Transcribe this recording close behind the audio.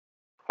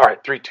All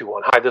right, 3, 2,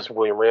 1. Hi, this is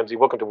William Ramsey.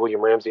 Welcome to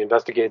William Ramsey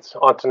Investigates.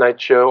 On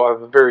tonight's show, I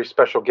have a very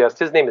special guest.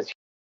 His name is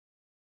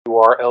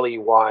Turley,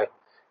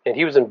 and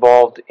he was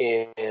involved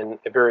in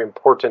a very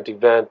important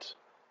event,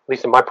 at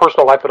least in my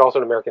personal life, but also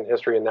in American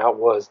history, and that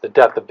was the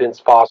death of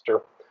Vince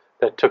Foster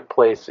that took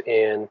place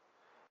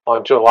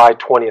on July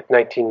 20th,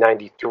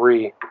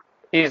 1993.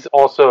 He's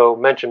also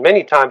mentioned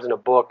many times in a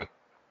book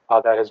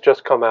that has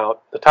just come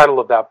out. The title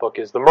of that book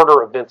is The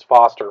Murder of Vince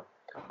Foster,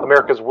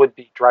 America's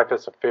Would-Be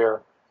Dreyfus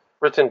Affair,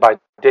 written by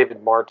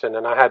David Martin.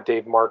 And I had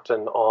Dave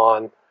Martin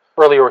on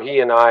earlier. He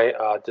and I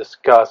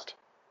discussed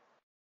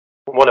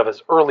one of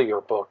his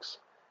earlier books.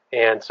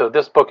 And so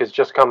this book has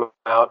just come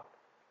out.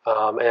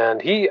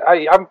 And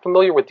I'm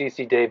familiar with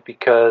DC Dave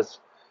because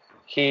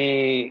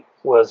he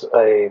was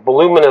a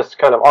voluminous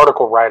kind of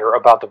article writer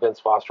about the Vince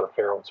Foster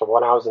affair. And so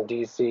when I was in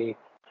DC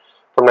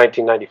from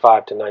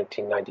 1995 to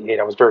 1998,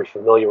 I was very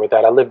familiar with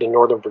that. I lived in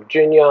Northern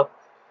Virginia,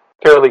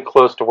 fairly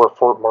close to where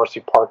Fort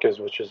Marcy Park is,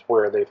 which is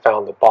where they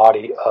found the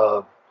body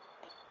of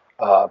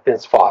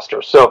Vince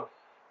Foster. So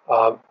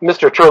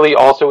Mr. Turley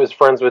also is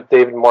friends with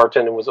David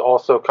Martin and was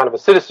also kind of a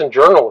citizen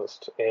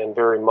journalist and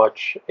very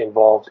much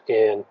involved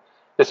in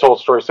this whole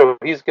story. So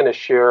he's going to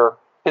share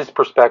his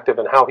perspective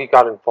and how he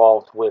got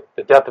involved with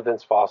the death of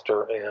Vince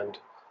Foster and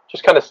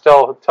just kind of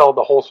tell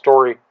the whole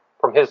story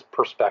from his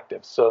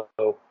perspective. So,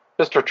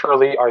 Mr.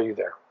 Turley, are you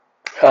there?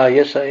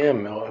 Yes, I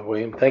am,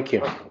 William. Thank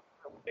you.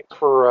 Thanks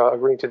for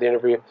agreeing to the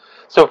interview.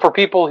 So for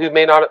people who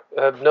may not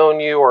have known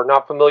you or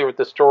not familiar with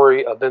the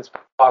story of Vince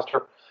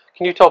Foster,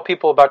 can you tell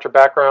people about your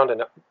background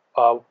and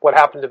what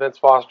happened to Vince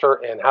Foster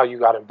and how you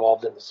got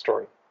involved in the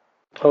story?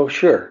 Oh,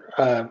 sure.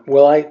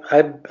 Well,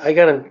 I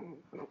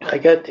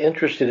got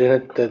interested in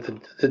it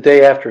the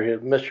day after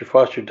Mr.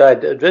 Foster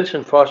died.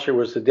 Vincent Foster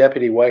was the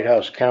deputy White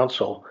House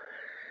counsel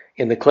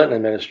in the Clinton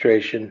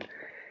administration,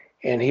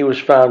 and he was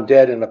found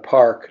dead in a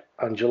park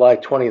on July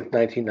 20th,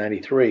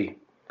 1993.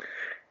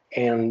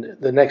 And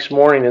the next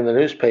morning in the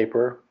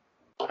newspaper,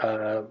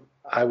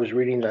 I was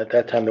reading at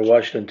that time the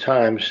Washington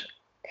Times,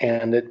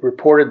 and it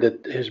reported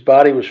that his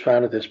body was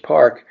found at this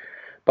park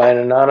by an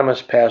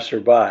anonymous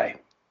passerby.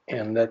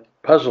 And that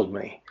puzzled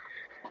me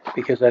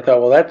because I thought,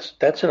 well,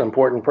 that's an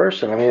important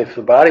person. I mean, if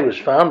the body was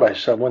found by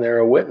someone, they're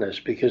a witness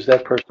because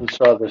that person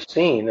saw the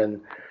scene.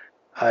 And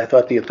I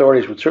thought the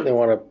authorities would certainly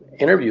want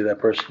to interview that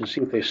person and see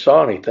if they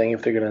saw anything,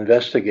 if they're going to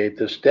investigate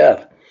this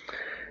death.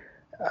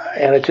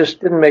 And it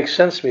just didn't make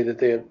sense to me that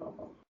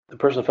the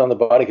person who found the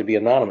body could be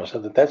anonymous.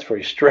 I thought that's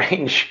very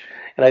strange.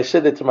 And I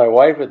said that to my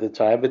wife at the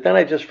time, but then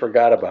I just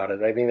forgot about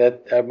it. I mean,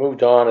 I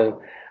moved on, and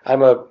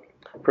I'm a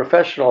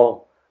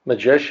professional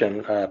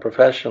magician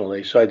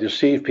professionally, so I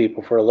deceive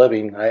people for a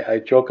living. I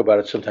joke about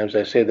it sometimes.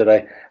 I say that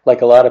I,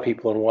 like a lot of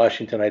people in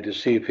Washington, I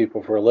deceive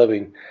people for a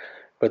living.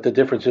 But the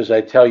difference is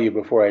I tell you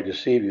before I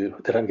deceive you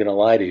that I'm going to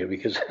lie to you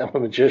because I'm a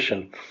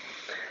magician,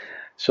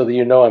 so that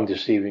you know I'm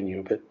deceiving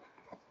you. But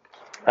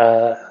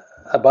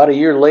about a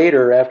year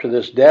later, after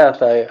this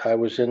death, I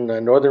was in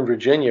Northern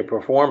Virginia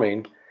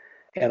performing,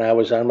 and I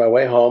was on my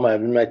way home.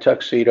 I'm in my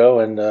tuxedo,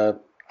 and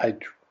I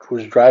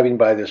was driving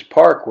by this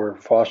park where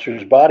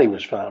Foster's body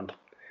was found.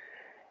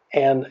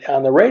 And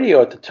on the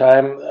radio at the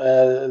time,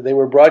 they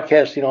were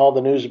broadcasting all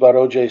the news about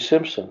O.J.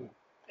 Simpson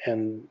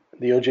and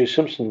the O.J.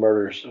 Simpson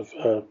murders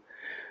of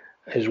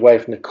his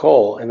wife,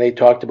 Nicole. And they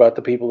talked about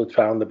the people that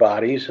found the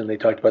bodies, and they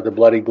talked about the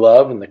bloody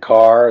glove and the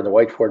car and the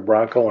white Ford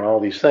Bronco and all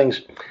these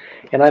things.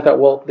 And I thought,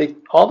 well,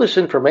 all this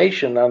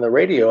information on the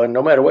radio, and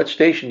no matter what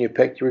station you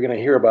picked, you were going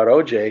to hear about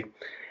O.J.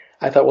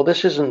 I thought, well,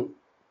 this isn't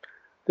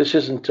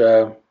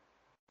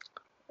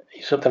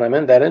something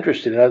I'm that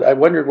interested in. I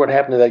wondered what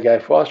happened to that guy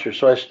Foster.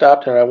 So I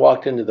stopped and I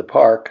walked into the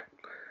park.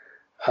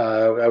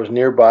 I was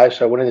nearby,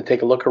 so I went in to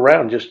take a look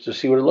around just to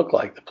see what it looked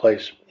like, the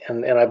place.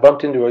 And I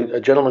bumped into a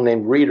gentleman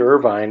named Reed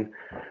Irvine,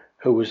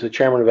 who was the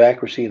chairman of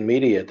Accuracy in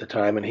Media at the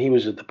time, and he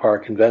was at the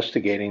park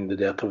investigating the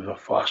death of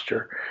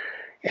Foster.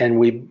 And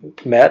we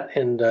met,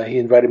 and he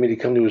invited me to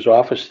come to his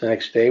office the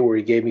next day where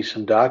he gave me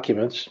some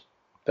documents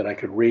that I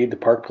could read, the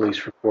park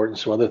police report and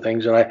some other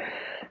things. And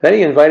then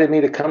he invited me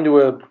to come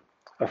to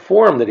a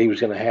forum that he was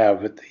going to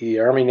have at the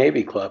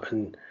Army-Navy Club.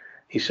 And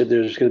he said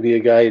there's going to be a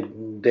guy,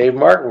 Dave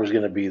Martin, was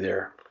going to be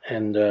there,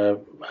 and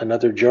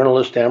another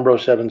journalist,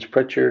 Ambrose Evans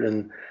Pritchard,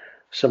 and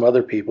some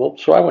other people.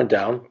 So I went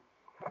down,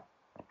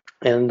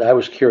 and I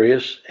was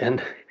curious,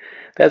 and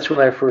that's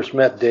when I first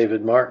met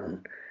David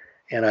Martin.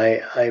 And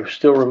I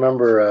still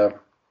remember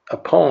a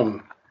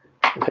poem.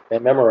 I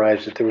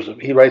memorized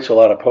it. He writes a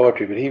lot of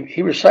poetry, but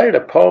he recited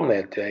a poem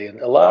that day,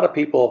 and a lot of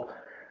people,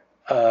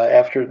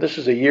 this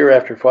is a year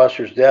after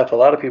Foster's death, a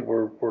lot of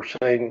people were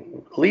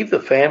saying, leave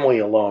the family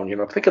alone.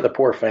 Think of the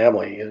poor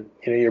family.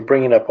 You're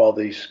bringing up all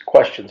these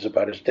questions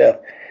about his death.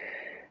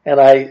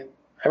 And I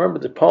remember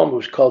the poem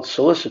was called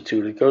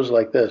Solicitude. It goes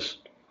like this: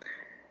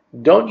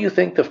 don't you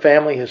think the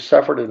family has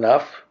suffered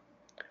enough?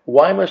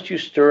 Why must you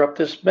stir up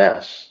this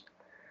mess?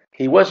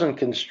 He wasn't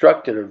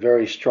constructed of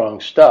very strong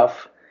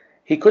stuff.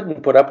 He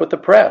couldn't put up with the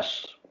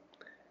press.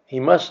 He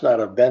must not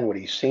have been what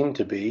he seemed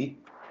to be.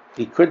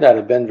 He could not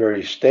have been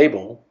very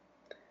stable.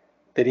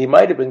 that he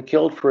might have been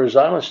killed for his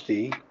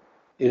honesty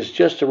is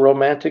just a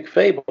romantic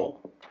fable.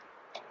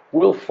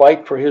 We'll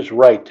fight for his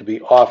right to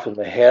be off in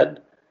the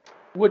head.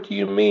 What do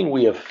you mean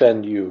we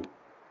offend you?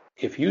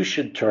 If you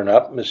should turn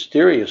up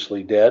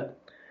mysteriously dead,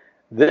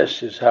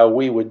 this is how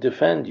we would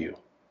defend you.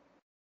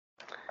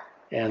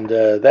 And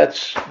that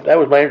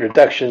was my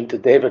introduction to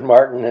David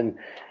Martin. And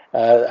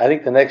I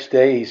think the next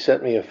day he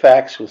sent me a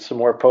fax with some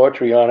more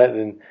poetry on it,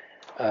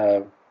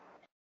 and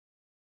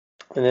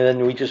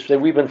then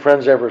we've been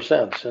friends ever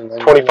since. And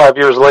 25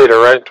 years later,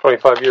 right?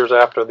 25 years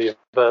after the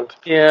event.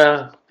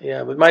 Yeah.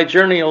 But my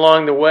journey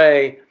along the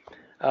way,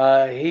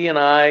 he and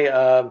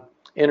I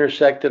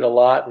intersected a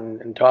lot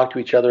and talked to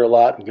each other a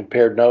lot and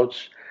compared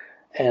notes,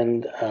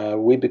 and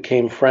we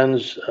became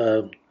friends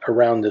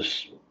around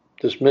this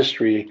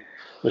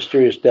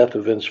mysterious death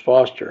of Vince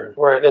Foster.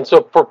 Right, and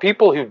so for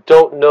people who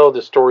don't know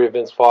the story of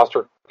Vince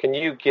Foster, can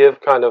you give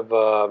kind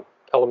of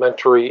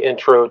elementary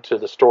intro to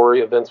the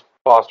story of Vince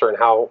Foster and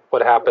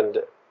what happened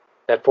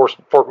at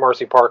Fort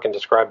Marcy Park, and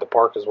describe the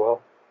park as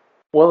well?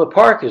 Well, the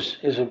park is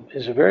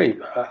a very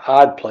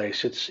odd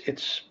place.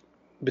 It's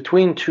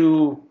between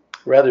two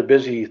rather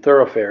busy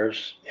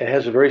thoroughfares. It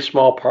has a very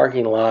small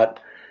parking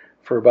lot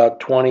for about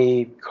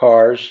 20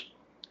 cars.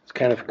 It's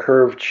kind of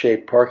curved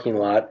shaped parking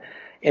lot,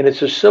 and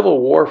it's a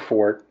Civil War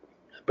fort,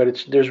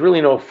 but there's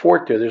really no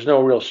fort there. There's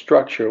no real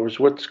structure. It was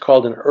what's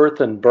called an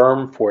earthen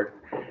berm fort,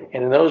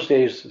 and in those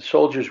days, the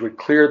soldiers would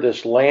clear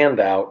this land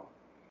out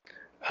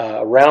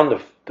around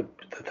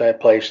that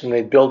place, and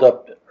they'd build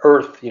up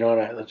earth,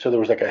 so there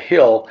was like a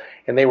hill,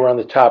 and they were on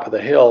the top of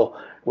the hill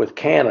with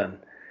cannon.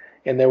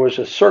 And there was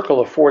a circle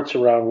of forts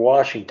around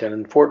Washington,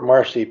 and Fort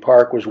Marcy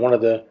Park was one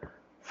of the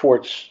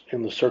forts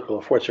in the circle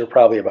of forts. There were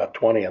probably about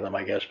 20 of them,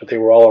 I guess, but they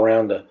were all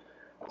around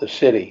the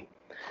city.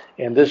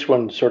 And this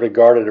one sort of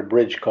guarded a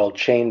bridge called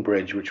Chain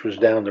Bridge, which was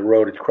down the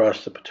road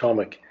across the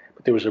Potomac.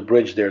 But there was a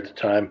bridge there at the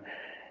time.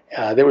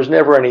 There was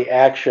never any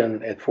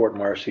action at Fort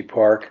Marcy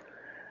Park,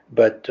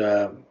 but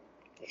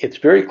it's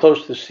very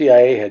close to the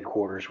CIA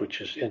headquarters, which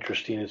is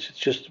interesting. It's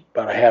just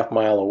about a half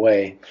mile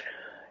away.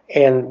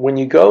 And when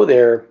you go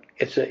there,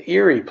 it's an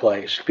eerie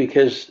place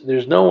because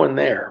there's no one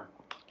there.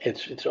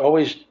 It's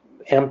always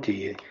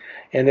empty.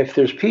 And if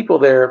there's people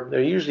there,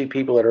 they're usually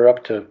people that are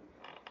up to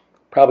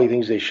probably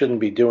things they shouldn't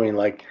be doing.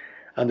 Like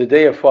on the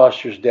day of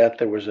Foster's death,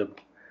 there was a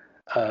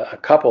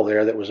couple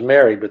there that was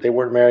married, but they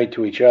weren't married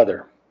to each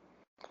other.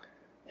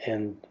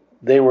 And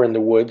they were in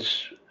the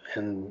woods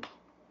and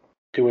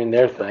doing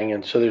their thing.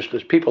 And so there's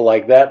people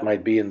like that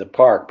might be in the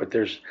park, but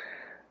there's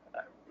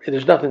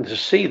nothing to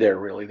see there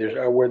really.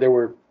 Where there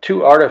were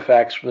two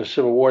artifacts from the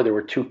Civil War, there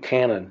were two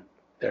cannon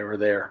that were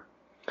there.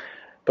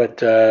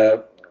 But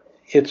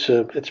it's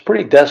a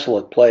pretty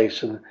desolate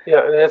place. And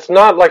it's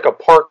not like a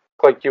park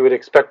like you would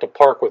expect a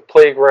park with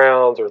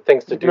playgrounds or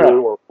things to do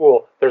or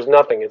pool. There's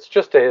nothing. It's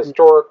just a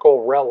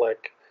historical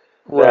relic.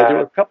 Right. There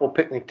were a couple of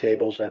picnic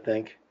tables, I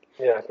think.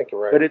 Yeah, I think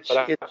you're right. But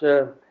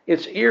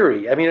it's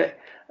eerie. I mean,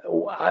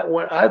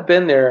 when I've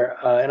been there,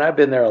 and I've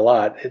been there a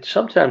lot.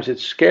 Sometimes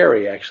it's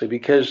scary actually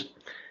because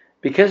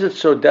it's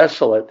so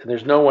desolate and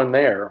there's no one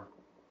there.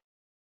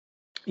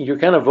 You're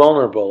kind of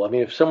vulnerable. I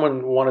mean, if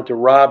someone wanted to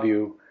rob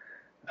you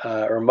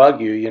or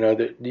mug you,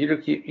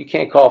 you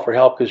can't call for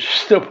help because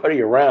there's nobody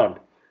around.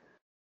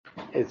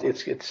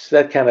 It's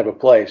that kind of a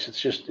place.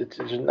 It's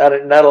not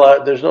a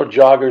lot. There's no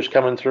joggers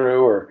coming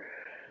through or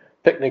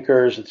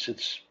picnickers.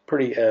 It's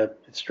pretty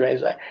it's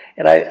strange.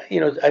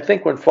 I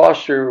think when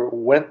Foster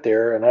went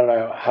there, and I don't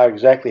know how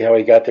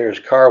he got there. His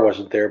car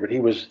wasn't there, but he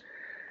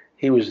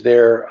was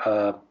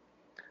there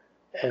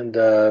and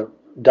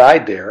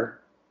died there.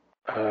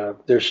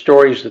 There's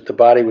stories that the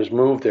body was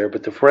moved there,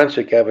 but the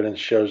forensic evidence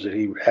shows that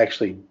he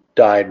actually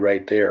died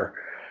right there,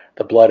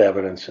 the blood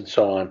evidence and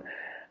so on.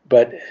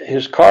 But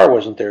his car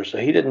wasn't there, so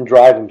he didn't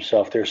drive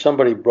himself there.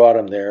 Somebody brought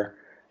him there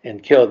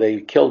and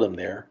they killed him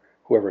there.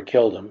 Whoever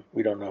killed him,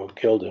 we don't know who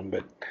killed him,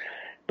 but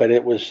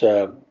it was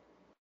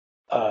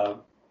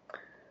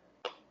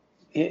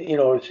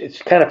it's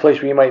the kind of place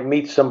where you might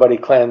meet somebody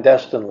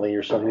clandestinely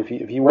or something.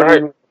 If you wouldn't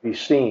even be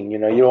seen, you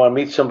don't want to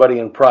meet somebody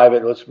in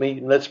private. Let's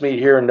meet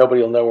here and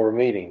nobody will know we're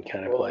meeting,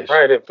 kind of place.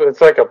 Right.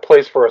 It's like a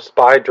place for a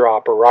spy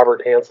drop, or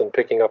Robert Hansen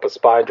picking up a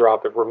spy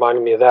drop. It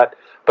reminded me of that.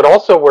 But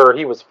also where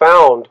he was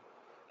found,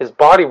 his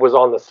body was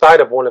on the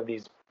side of one of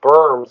these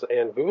berms,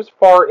 and it was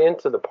far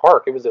into the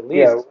park. It was at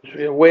least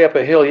way up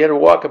a hill. You had to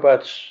walk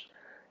about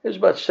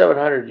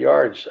 700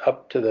 yards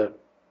up to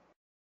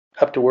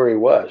where he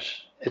was.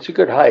 It's a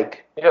good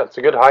hike. Yeah, it's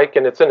a good hike,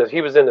 and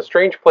he was in a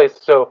strange place.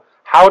 So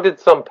how did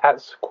some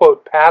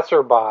quote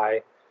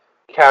passerby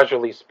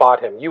casually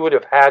spot him? You would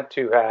have had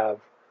to have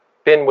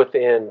been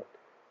within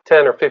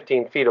 10 or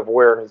 15 feet of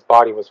where his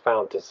body was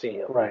found to see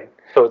him. Right.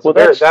 So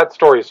that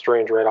story is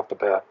strange right off the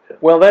bat. Yeah.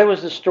 Well, that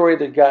was the story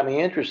that got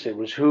me interested,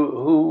 was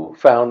who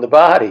found the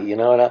body,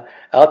 and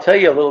I'll tell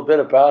you a little bit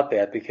about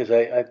that because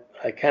I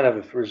kind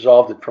of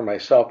resolved it for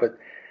myself. But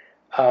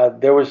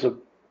there was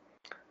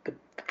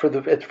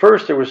at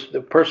first there was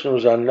the person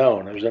was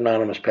unknown. It was an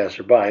anonymous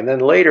passerby, and then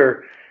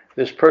later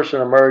this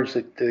person emerged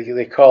that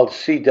they called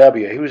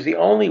CW. He was the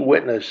only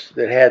witness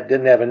that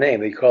didn't have a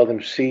name. They called him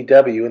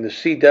CW, and the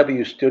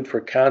CW stood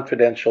for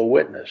confidential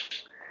witness.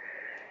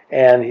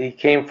 And he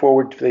came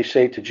forward, they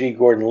say, to G.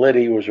 Gordon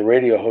Liddy, who was a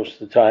radio host at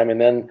the time, and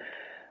then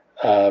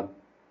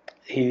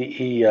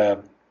he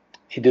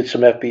did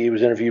some FBI. He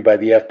was interviewed by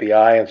the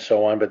FBI and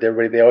so on. But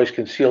they always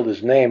concealed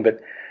his name. But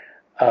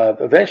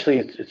eventually,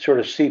 it sort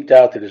of seeped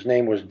out that his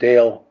name was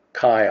Dale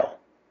Kyle,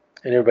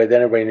 and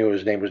everybody knew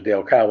his name was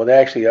Dale Kyle. Well,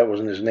 actually, that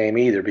wasn't his name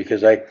either,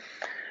 because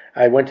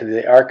I went to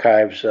the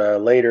archives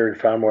later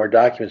and found more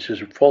documents.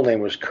 His full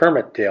name was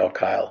Kermit Dale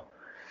Kyle,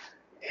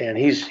 and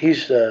he's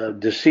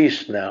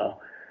deceased now.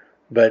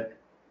 But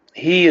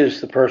he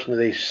is the person that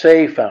they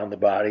say found the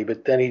body,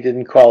 but then he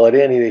didn't call it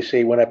in. They say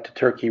he went up to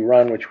Turkey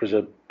Run, which was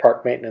a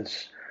park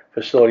maintenance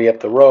facility up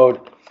the road,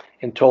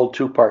 and told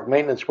 2 park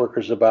maintenance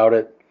workers about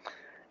it,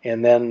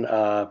 and then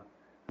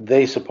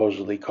they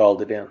supposedly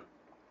called it in.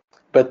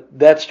 But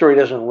that story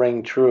doesn't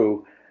ring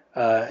true.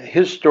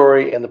 His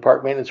story and the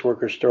park maintenance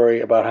workers' story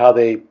about how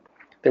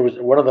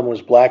one of them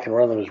was black and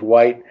one of them was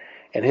white,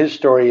 and his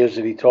story is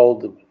that he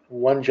told the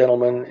one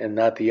gentleman and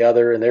not the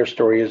other, and their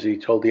story is that he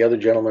told the other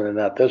gentleman and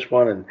not this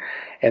one,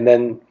 and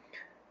then,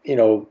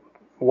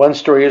 one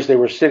story is they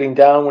were sitting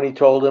down when he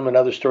told them,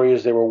 another story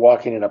is they were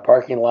walking in a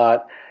parking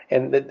lot,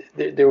 and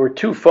there were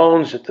 2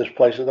 phones at this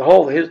place. So the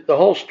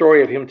whole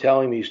story of him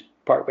telling these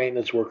park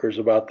maintenance workers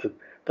about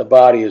the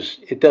body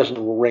it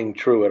doesn't ring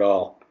true at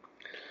all.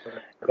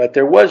 But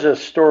there was a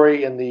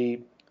story in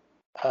the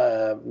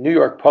New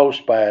York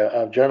Post by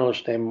a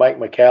journalist named Mike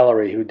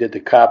McAllery, who did the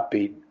cop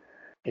beat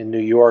in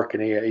New York,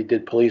 and he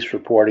did police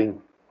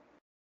reporting.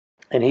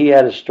 And he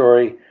had a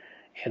story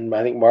in,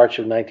 I think, March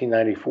of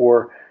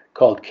 1994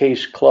 called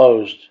Case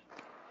Closed.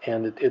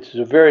 And it's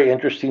a very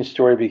interesting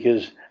story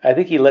because I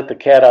think he let the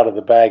cat out of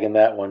the bag in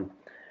that one.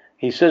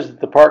 He says that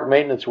the park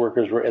maintenance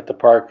workers were at the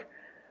park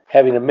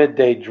having a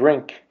midday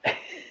drink,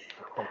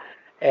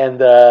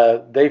 and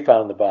they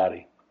found the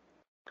body.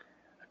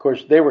 Of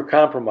course, they were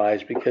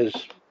compromised because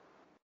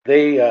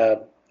they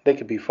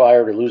could be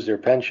fired or lose their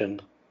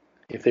pension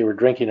if they were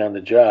drinking on the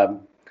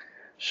job.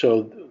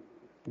 So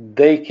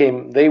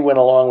they went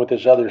along with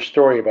this other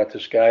story about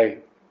this guy,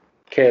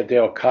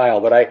 Dale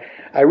Kyle. But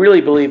I really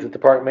believe that the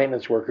park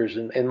maintenance workers,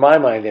 in my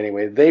mind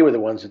anyway, they were the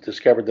ones that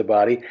discovered the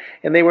body,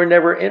 and they were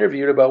never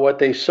interviewed about what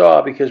they saw,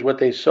 because what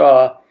they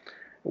saw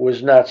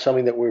was not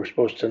something that we were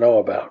supposed to know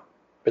about.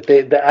 But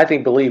I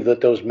think, believe that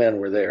those men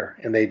were there,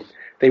 and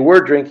they were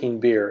drinking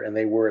beer, and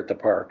they were at the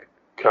park.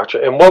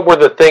 Gotcha. And what were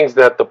the things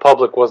that the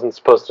public wasn't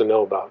supposed to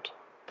know about?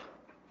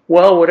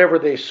 Well, whatever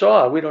they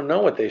saw, we don't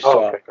know what they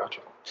saw. Oh, okay,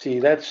 gotcha. See,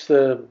 that's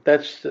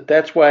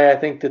why I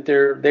think that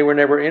they were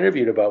never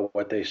interviewed about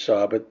what they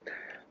saw. But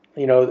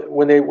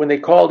when they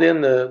called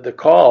in the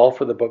call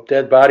for the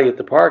dead body at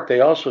the park,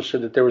 they also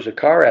said that there was a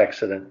car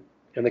accident,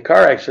 and the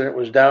car accident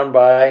was down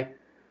by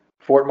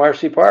Fort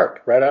Marcy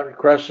Park, right out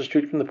across the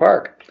street from the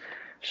park.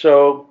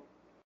 So,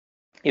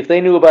 if they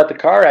knew about the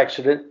car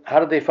accident, how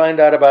did they find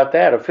out about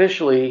that?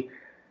 Officially,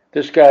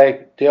 this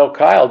guy Dale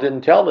Kyle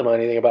didn't tell them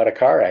anything about a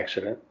car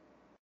accident.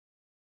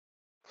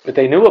 But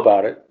they knew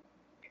about it.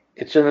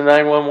 It's in the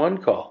 911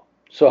 call.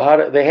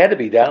 So they had to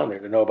be down there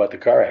to know about the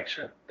car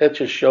accident. That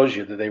just shows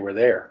you that they were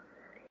there.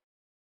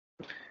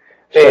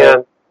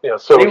 So,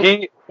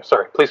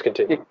 sorry, please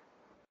continue.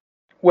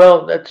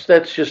 Well, that's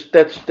about,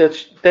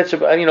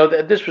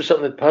 this was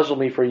something that puzzled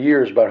me for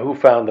years about who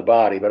found the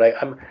body. But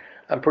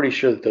I'm pretty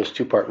sure that those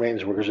 2 park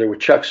maintenance workers, they were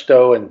Chuck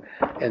Stowe and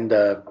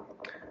the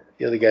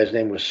other guy's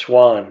name was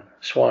Swan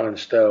and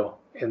Stowe.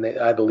 And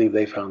I believe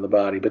they found the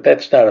body, but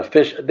that's not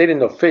official. They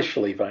didn't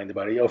officially find the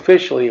body.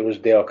 Officially, it was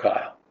Dale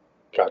Kyle.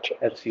 Gotcha.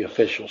 That's the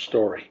official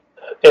story.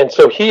 And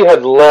so he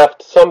had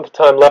left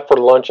for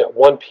lunch at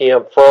 1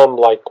 p.m. from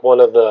like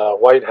one of the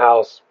White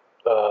House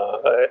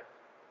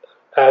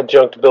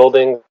adjunct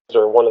buildings,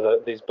 or one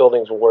of these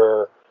buildings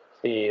where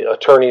the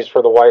attorneys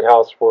for the White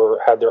House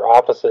had their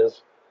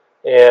offices,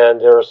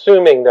 and they're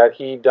assuming that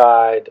he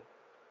died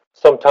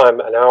sometime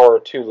an hour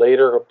or 2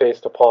 later,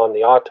 based upon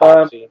the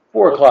autopsy.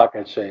 4 o'clock,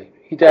 I'd say.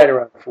 He died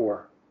around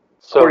 4.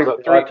 So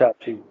the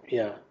autopsy,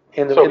 yeah.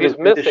 So he's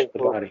missing the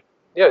body.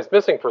 Yeah, he's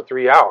missing for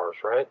 3 hours,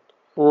 right?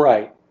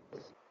 Right.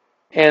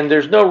 And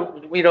there's no,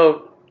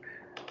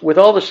 with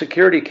all the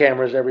security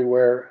cameras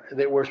everywhere,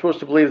 that we're supposed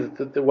to believe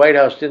that the White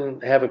House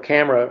didn't have a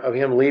camera of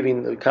him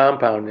leaving the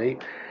compound.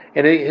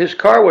 His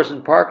car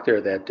wasn't parked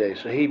there that day,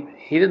 so he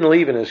didn't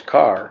leave in his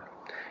car.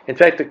 In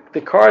fact,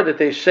 the car that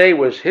they say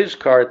was his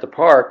car at the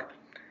park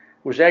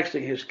was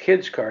actually his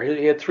kid's car.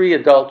 He had 3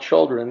 adult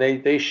children,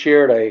 and they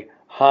shared a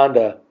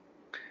Honda.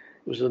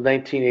 It was a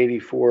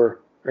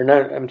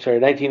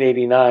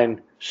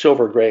 1989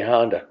 silver gray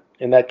Honda,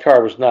 and that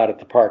car was not at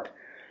the park.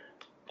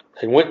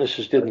 And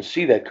witnesses didn't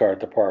see that car at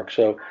the park.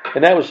 So,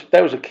 and that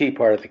was a key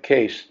part of the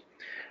case.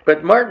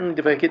 But Martin,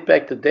 if I get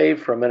back to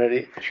Dave for a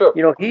minute, sure.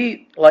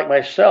 He, like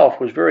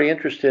myself, was very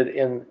interested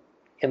in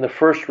the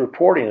first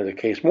reporting of the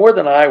case, more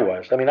than I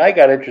was. I mean, I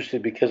got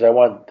interested because I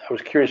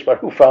was curious about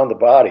who found the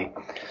body.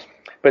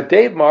 But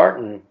Dave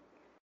Martin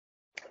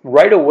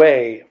right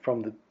away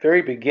from the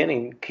very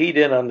beginning keyed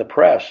in on the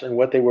press and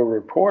what they were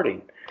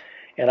reporting.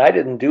 And I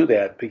didn't do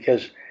that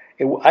because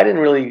I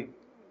didn't really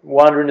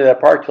wander into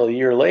that park till a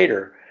year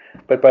later.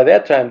 But by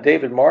that time,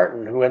 David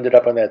Martin, who ended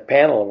up on that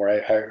panel where I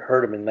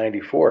heard him in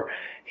 '94,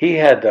 he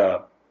had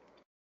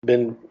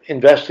been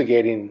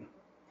investigating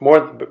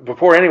more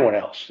before anyone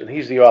else, and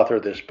he's the author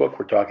of this book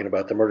we're talking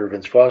about, The Murder of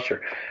Vince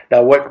Foster.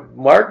 Now, what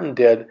Martin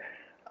did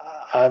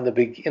in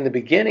the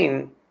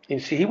beginning, you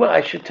see,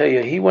 I should tell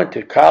you, he went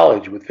to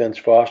college with Vince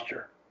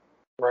Foster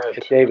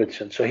at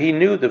Davidson, so he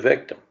knew the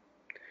victim.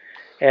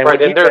 And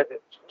right, and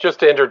just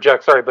to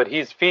interject, sorry, but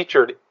he's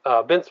featured,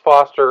 Vince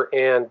Foster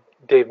and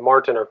Dave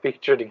Martin are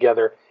featured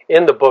together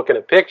in the book in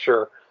a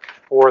picture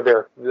for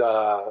their,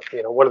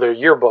 one of their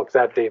yearbooks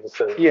at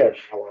Davidson. Yes.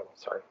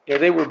 Sorry. Yeah,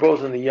 they were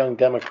both in the Young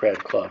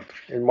Democrat Club,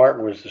 and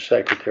Martin was the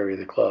secretary of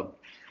the club.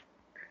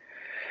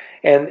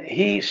 And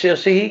he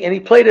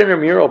played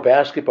intramural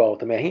basketball with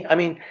the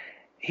man.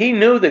 He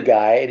knew the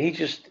guy,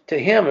 and to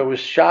him, it was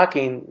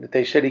shocking that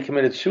they said he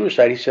committed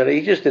suicide. He said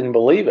he just didn't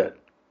believe it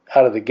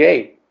out of the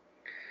gate.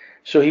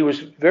 So he was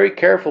very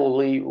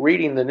carefully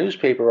reading the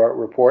newspaper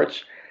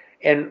reports,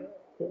 and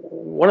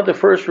one of the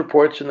first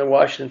reports in the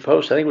Washington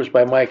Post, I think it was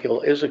by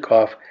Michael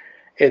Isikoff,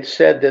 it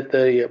said that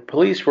the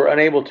police were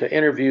unable to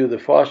interview the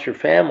Foster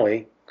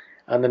family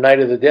on the night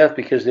of the death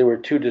because they were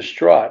too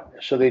distraught,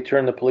 so they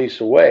turned the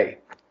police away.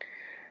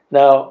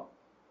 Now,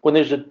 when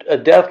there's a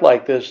death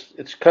like this,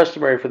 it's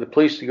customary for the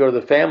police to go to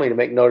the family to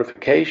make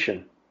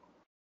notification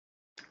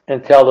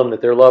and tell them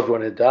that their loved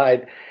one had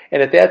died.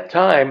 And at that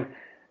time,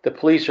 the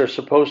police are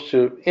supposed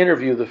to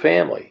interview the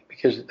family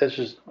because this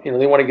is,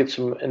 they want to get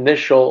some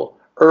initial,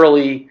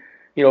 early,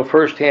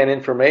 firsthand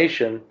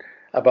information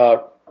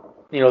about,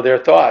 their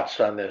thoughts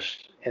on this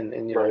and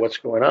what's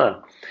going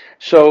on.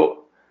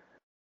 So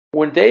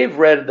when Dave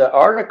read the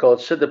article, it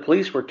said the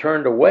police were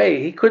turned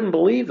away. He couldn't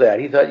believe that.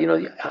 He thought,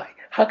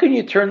 how can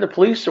you turn the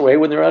police away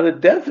when they're on a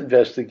death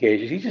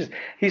investigation?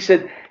 He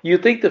said, you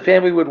think the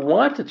family would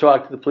want to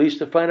talk to the police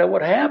to find out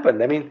what happened.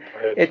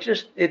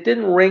 It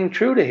didn't ring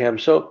true to him.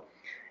 So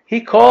he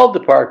called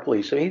the park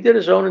police. He did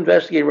his own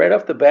investigation right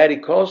off the bat. He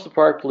calls the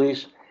park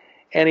police,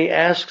 and he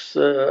asks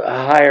a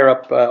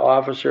higher-up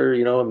officer,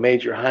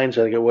 Major Hines,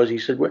 I think it was. He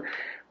said,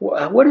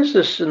 what is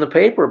this in the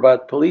paper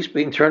about police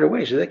being turned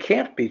away? He said, that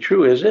can't be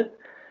true, is it?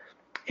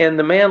 And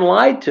the man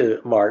lied to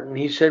Martin.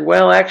 He said,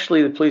 well,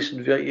 actually, the police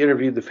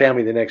interviewed the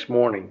family the next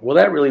morning. Well,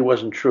 that really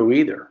wasn't true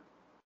either.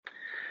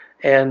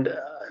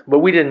 But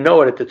we didn't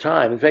know it at the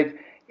time. In fact,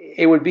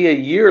 it would be a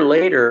year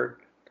later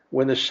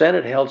when the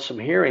Senate held some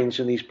hearings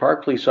and these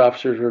park police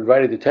officers were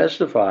invited to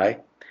testify,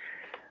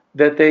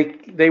 that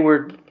they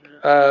were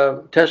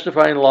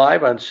testifying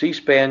live on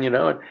C-SPAN,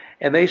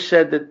 and they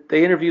said that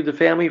they interviewed the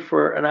family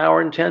for an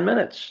hour and 10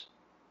 minutes.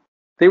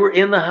 They were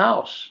in the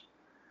house.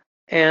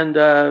 And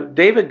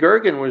David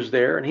Gergen was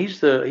there, and he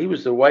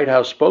was the White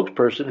House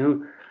spokesperson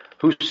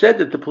who said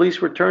that the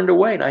police were turned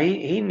away. Now,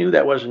 he knew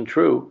that wasn't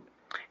true.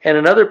 And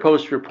another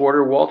Post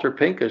reporter, Walter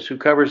Pincus, who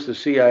covers the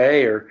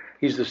CIA, or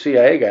he's the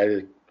CIA guy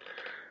that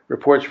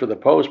reports for the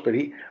Post, but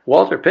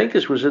Walter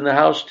Pincus was in the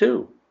house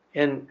too.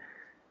 And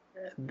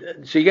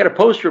so you got a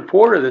Post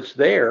reporter that's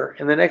there,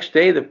 and the next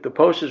day the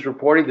Post is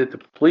reporting that the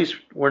police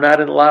were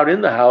not allowed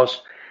in the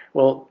house.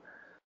 Well,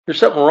 there's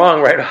something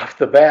wrong right off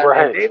the bat.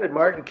 Right. And David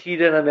Martin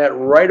keyed in on that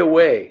right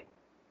away.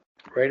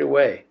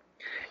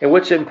 And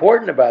what's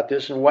important about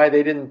this and why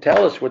they didn't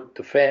tell us what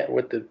the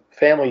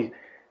family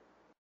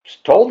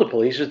told the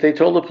police is they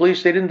told the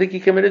police they didn't think he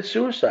committed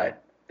suicide.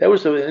 That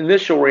was the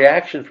initial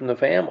reaction from the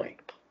family.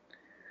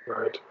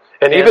 Right.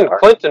 And even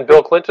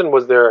Bill Clinton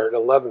was there at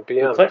 11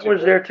 p.m. Clinton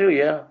was there too,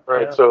 yeah.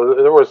 Right. Yeah. So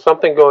there was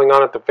something going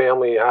on at the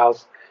family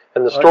house,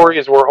 and the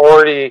stories were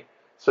already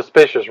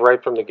suspicious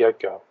right from the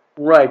get-go.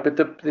 Right, but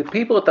the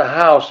people at the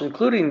house,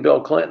 including Bill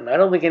Clinton, I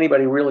don't think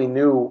anybody really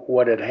knew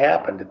what had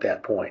happened at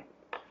that point.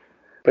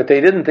 But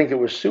they didn't think it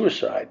was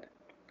suicide.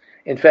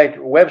 In fact,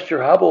 Webster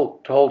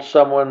Hubbell told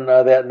someone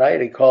that night,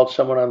 he called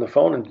someone on the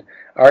phone in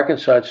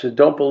Arkansas and said,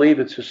 don't believe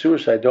it's a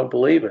suicide, don't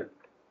believe it.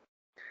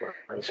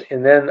 Right.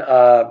 And then,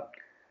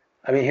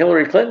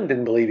 Hillary Clinton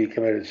didn't believe he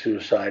committed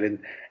suicide,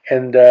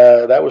 and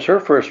that was her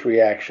first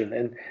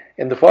reaction.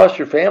 And the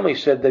Foster family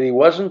said that he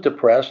wasn't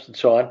depressed and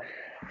so on.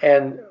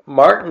 And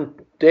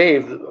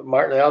Dave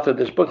Martin, the author of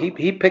this book,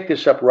 he picked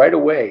this up right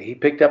away. He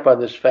picked up on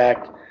this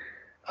fact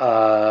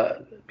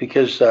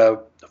because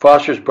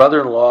Foster's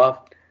brother-in-law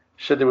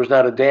said there was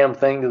not a damn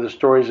thing to the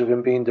stories of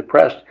him being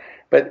depressed.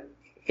 But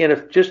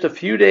just a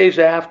few days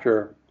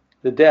after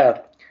the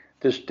death,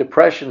 this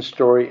depression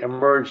story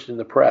emerged in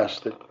the press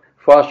that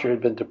Foster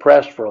had been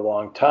depressed for a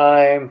long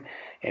time,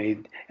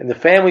 and the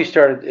family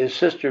started.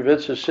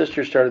 Vince's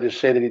sister started to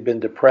say that he'd been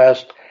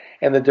depressed,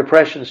 and the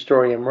depression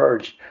story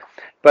emerged.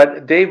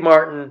 But Dave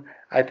Martin,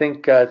 I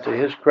think, to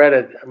his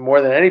credit,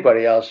 more than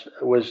anybody else,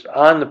 was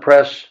on the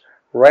press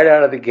right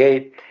out of the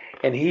gate,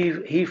 and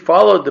he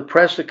followed the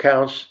press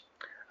accounts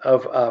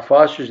of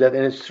Foster's death,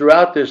 and it's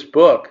throughout this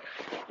book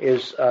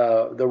is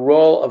the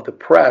role of the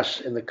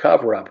press in the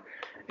cover-up.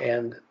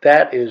 And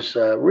that is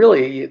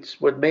really, it's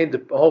what made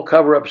the whole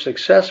cover-up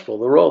successful,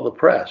 the role of the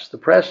press. The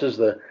press is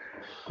the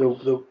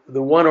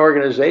one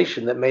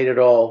organization that made it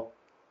all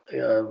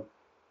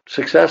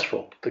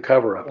successful, the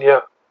cover-up.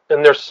 Yeah,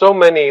 and there's so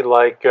many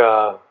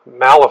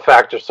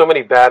malefactors, so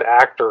many bad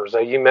actors.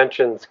 You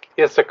mentioned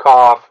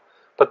Isikoff,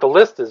 but the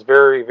list is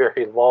very,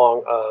 very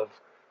long of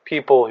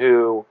people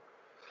who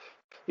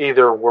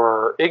either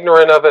were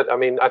ignorant of it. I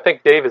mean, I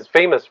think Dave is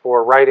famous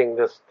for writing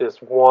this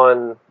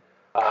one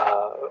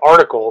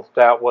article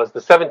that was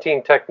the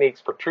 17 techniques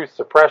for truth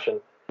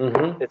suppression.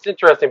 Mm-hmm. It's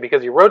interesting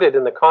because he wrote it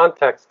in the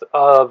context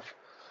of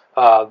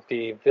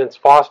the Vince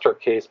Foster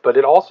case, but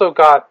it also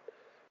got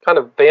kind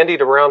of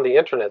bandied around the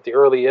internet, the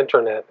early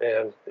internet,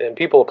 and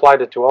people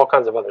applied it to all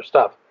kinds of other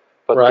stuff.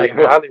 But right.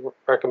 I highly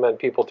recommend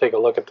people take a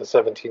look at the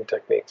 17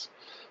 techniques.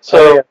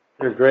 So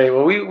they're great.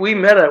 Well, we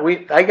met.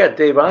 I got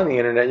Dave on the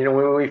internet. You know,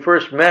 when we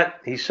first met,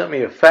 he sent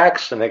me a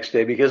fax the next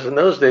day because in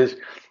those days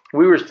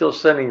we were still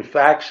sending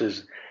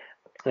faxes,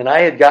 and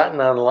I had gotten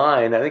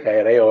online. I think I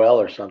had AOL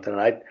or something.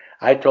 And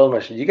I told him,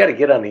 I said, "You got to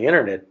get on the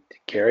internet,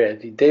 Gary."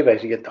 Dave, I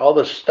said, "Get all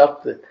this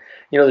stuff that."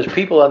 You know, there's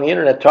people on the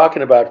internet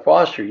talking about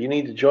Foster. You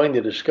need to join the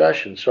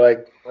discussion.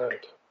 So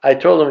I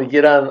told him to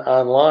get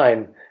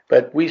online,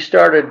 but we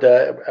started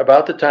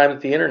about the time that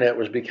the internet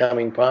was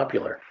becoming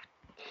popular.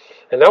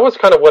 And that was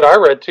kind of what I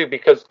read too,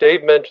 because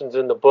Dave mentions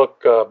in the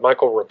book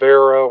Michael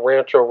Rivera,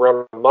 Rancho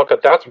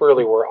Ramamucca. That's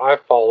really where I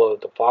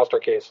followed the Foster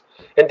case.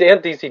 And Dan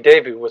DC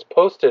Davey was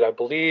posted, I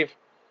believe,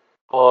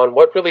 on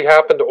What Really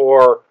Happened,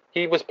 or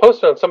he was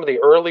posted on some of the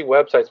early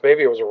websites.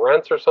 Maybe it was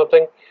Rents or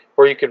something,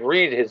 where you could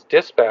read his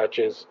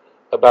dispatches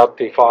about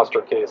the Foster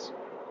case.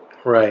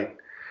 Right.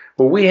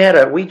 Well,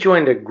 we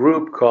joined a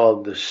group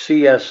called the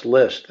CS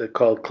List,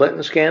 called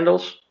Clinton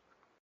Scandals,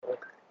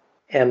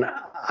 and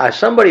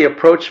somebody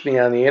approached me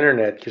on the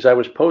internet because I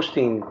was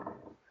posting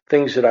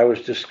things that I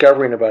was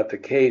discovering about the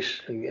case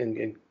and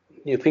you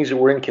know, things that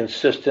were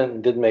inconsistent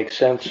and didn't make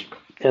sense,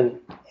 and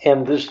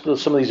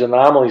some of these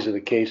anomalies of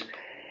the case.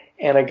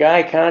 And a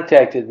guy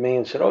contacted me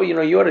and said, "Oh, you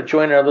know, you ought to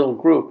join our little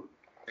group."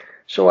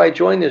 So I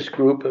joined this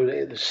group.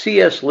 The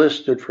CS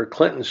List stood for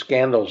Clinton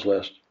Scandals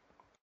List.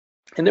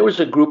 And there was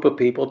a group of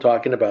people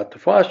talking about the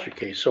Foster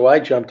case. So I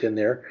jumped in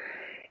there,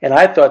 and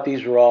I thought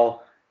these were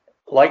all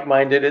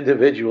like-minded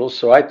individuals.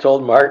 So I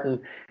told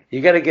Martin,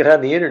 "You got to get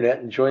on the internet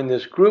and join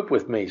this group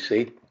with me,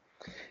 see?"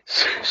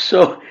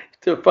 So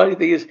the funny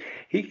thing is,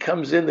 he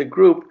comes in the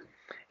group,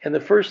 and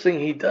the first thing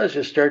he does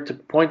is start to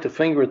point the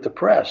finger at the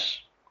press,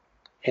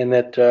 and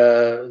that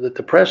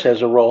the press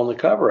has a role in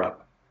the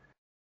cover-up.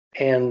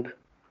 And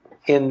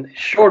in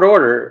short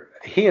order,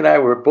 he and I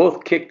were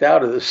both kicked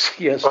out of the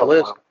CS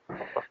List.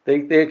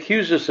 They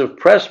accused us of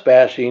press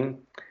bashing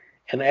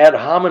and ad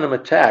hominem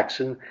attacks,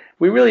 and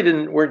we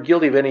really weren't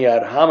guilty of any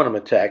ad hominem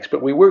attacks,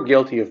 but we were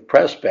guilty of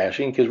press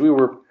bashing because we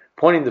were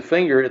pointing the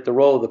finger at the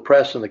role of the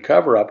press in the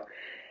cover-up,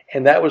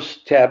 and that was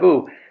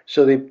taboo.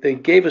 So they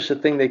gave us a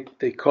thing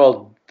they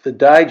called the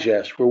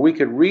digest, where we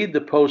could read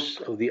the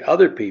posts of the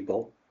other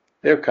people,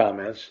 their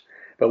comments,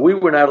 but we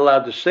were not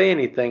allowed to say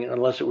anything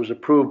unless it was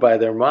approved by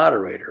their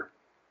moderator.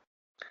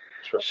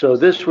 Sure. So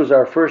this was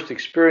our first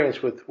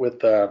experience with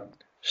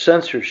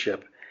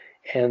censorship.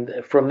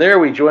 And from there,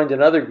 we joined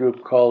another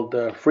group called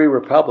Free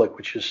Republic,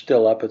 which is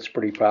still up. It's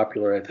pretty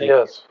popular, I think.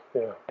 Yes,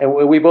 yeah. And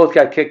we both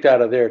got kicked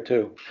out of there,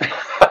 too.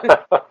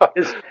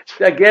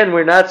 Again,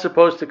 we're not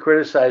supposed to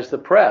criticize the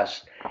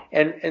press.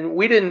 And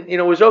we didn't, you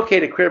know, it was okay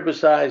to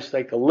criticize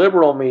like the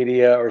liberal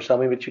media or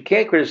something, but you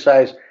can't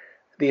criticize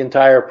the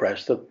entire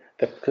press, the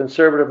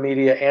conservative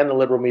media and the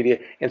liberal media,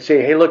 and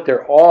say, hey, look,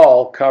 they're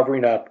all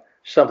covering up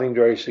something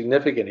very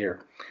significant here.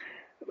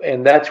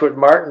 And that's what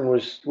Martin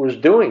was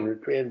doing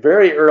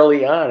very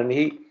early on. And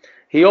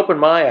he opened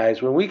my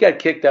eyes. When we got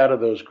kicked out of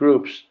those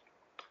groups,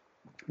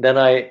 then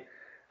I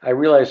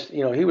realized,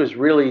 you know, he was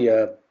really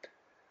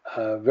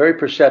very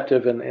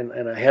perceptive and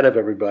ahead of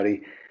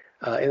everybody.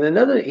 And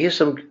another,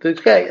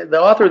 the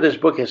author of this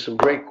book has some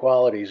great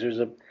qualities. There's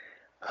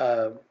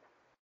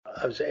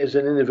as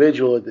an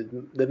individual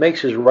that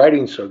makes his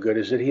writing so good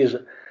is that he is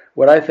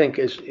what I think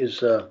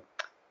is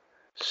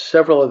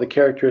several of the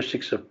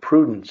characteristics of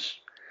prudence.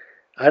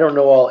 I don't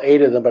know all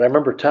 8 of them, but I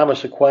remember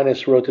Thomas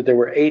Aquinas wrote that there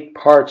were 8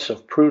 parts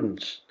of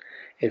prudence.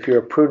 If you're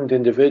a prudent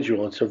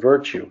individual, it's a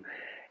virtue.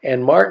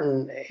 And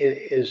Martin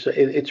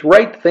it's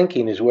right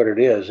thinking is what it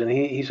is. And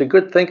he's a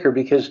good thinker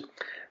because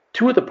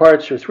 2 of the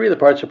parts or 3 of the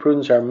parts of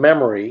prudence are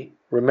memory,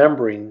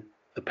 remembering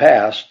the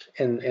past.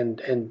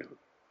 And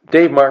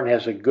Dave Martin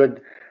has a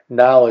good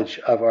knowledge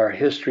of our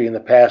history in the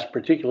past,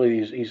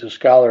 particularly he's a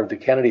scholar of the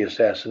Kennedy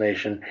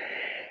assassination.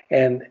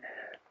 And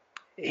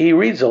he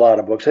reads a lot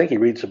of books. I think he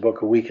reads a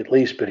book a week at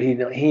least, but he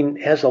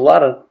has a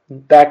lot of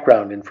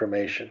background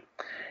information.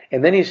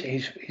 And then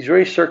he's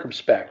very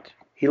circumspect.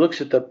 He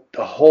looks at the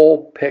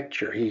whole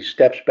picture. He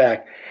steps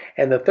back.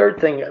 And the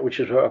third thing, which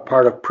is a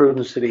part of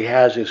prudence that he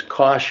has, is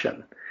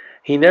caution.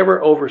 He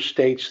never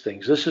overstates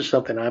things. This is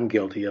something I'm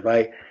guilty of.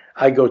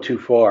 I go too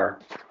far.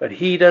 But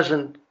he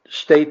doesn't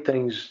state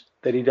things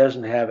that he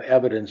doesn't have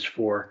evidence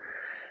for.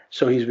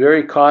 So he's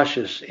very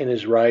cautious in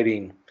his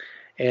writing,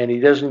 and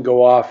he doesn't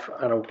go off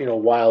on a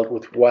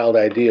wild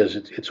ideas.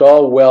 It's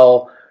all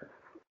well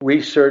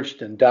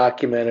researched and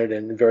documented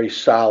and very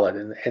solid,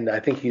 and I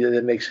think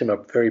that makes him a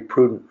very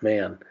prudent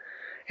man.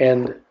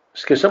 And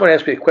because someone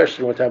asked me a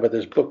question one time about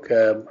this book,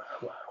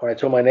 when I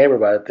told my neighbor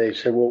about it, they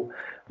said, "Well,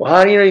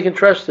 how do you know you can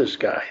trust this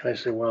guy?" And I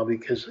said, "Well,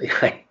 because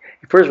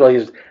first of all,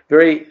 he's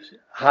very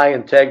high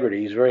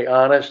integrity. He's very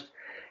honest,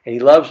 and he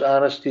loves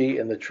honesty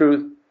and the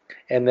truth.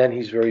 And then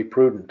he's very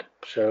prudent.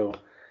 So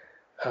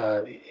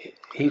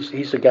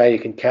he's a guy you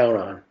can count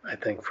on, I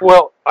think."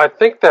 Well, I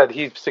think that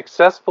he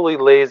successfully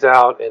lays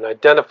out and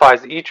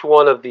identifies each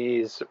one of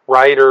these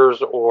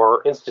writers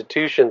or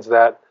institutions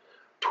that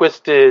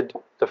twisted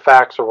the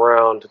facts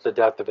around the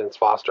death of Vince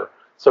Foster.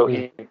 So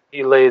he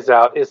lays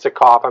out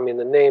Isikoff. I mean,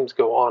 the names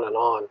go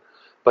on,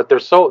 but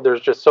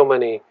there's just so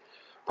many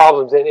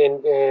problems,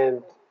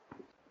 and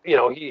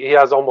he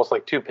has almost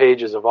like 2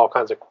 pages of all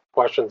kinds of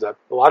questions that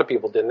a lot of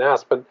people didn't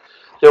ask. But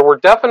there were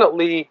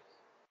definitely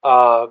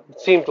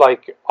seemed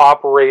like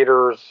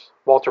operators,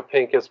 Walter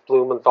Pincus,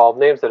 Blumenthal,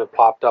 names that have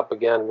popped up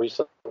again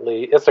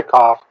recently.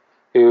 Isikoff,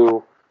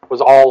 who was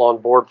all on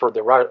board for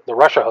the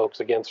Russia hoax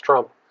against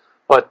Trump.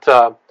 But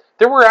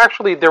there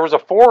was a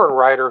foreign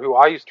writer who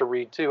I used to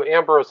read too,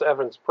 Ambrose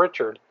Evans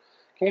Pritchard.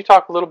 Can you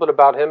talk a little bit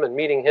about him and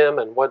meeting him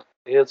and what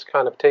his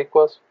kind of take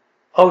was?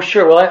 Oh,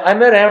 sure. Well, I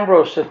met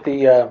Ambrose at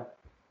the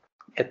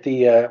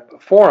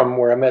forum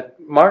where I met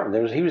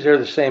Martin. He was there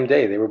the same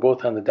day. They were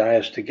both on the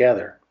dais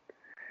together.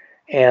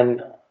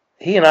 And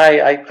he and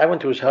I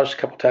went to his house a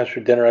couple times for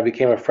dinner. I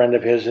became a friend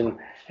of his and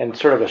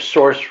sort of a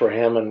source for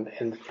him.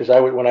 And because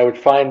when I would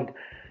find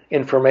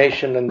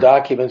information and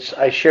documents,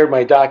 I shared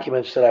my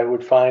documents that I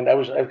would find. I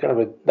was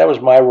that was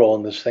my role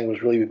in this thing,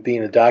 was really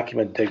being a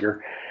document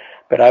digger.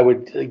 But I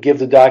would give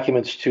the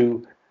documents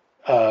to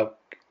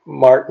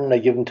Martin. I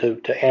give them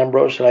to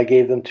Ambrose, and I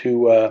gave them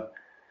to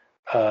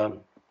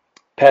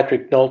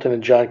Patrick Knowlton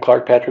and John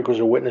Clark. Patrick was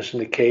a witness in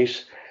the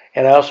case.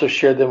 And I also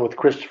shared them with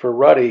Christopher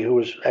Ruddy, who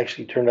was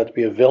actually turned out to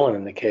be a villain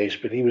in the case.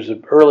 But he was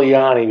early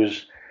on.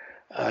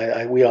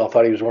 We all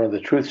thought he was one of the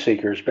truth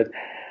seekers. But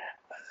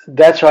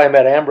that's how I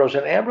met Ambrose.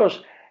 And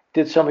Ambrose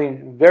did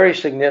something very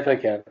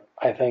significant,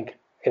 I think.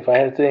 If I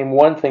had to name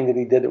one thing that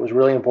he did that was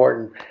really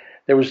important,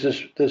 there was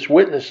this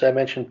witness I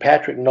mentioned,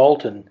 Patrick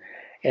Knowlton,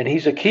 and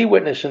he's a key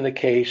witness in the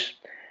case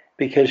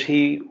because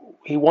he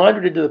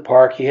wandered into the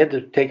park. He had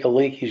to take a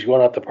leak. He's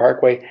going up the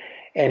parkway,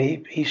 and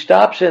he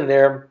stops in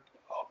there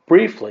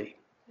briefly,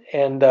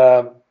 and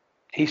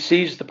he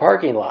sees the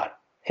parking lot,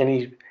 and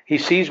he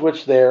sees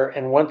what's there,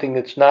 and one thing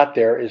that's not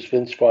there is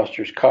Vince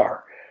Foster's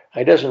car.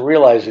 He doesn't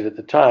realize it at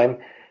the time.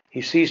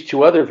 He sees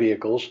 2 other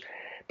vehicles,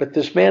 but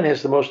this man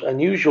has the most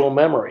unusual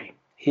memory.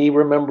 He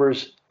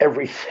remembers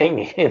everything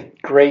in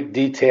great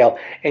detail,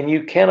 and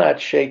you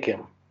cannot shake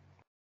him.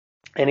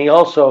 And he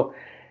also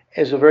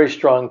has a very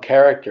strong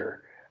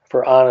character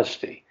for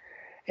honesty.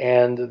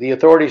 And the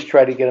authorities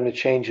tried to get him to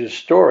change his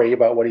story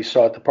about what he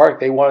saw at the park.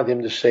 They wanted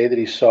him to say that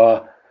he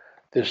saw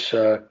this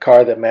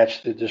car that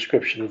matched the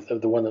description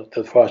of the one that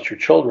the Foster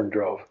children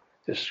drove,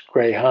 this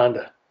gray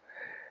Honda.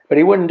 But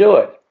he wouldn't do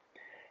it.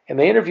 And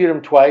they interviewed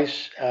him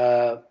twice,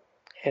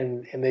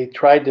 and they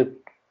tried to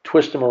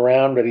twist him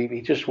around, but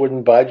he just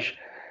wouldn't budge.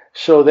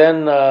 So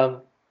then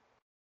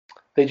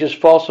they just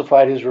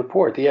falsified his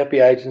report. The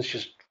FBI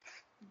agents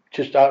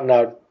just out and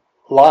out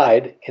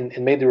lied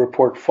and made the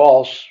report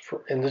false.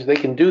 And they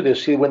can do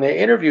this. See, when they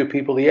interview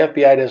people, the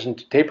FBI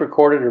doesn't tape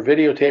record it or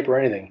videotape or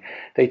anything.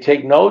 They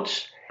take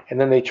notes and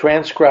then they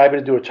transcribe it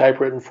into a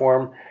typewritten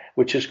form,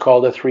 which is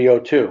called a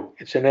 302.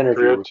 It's an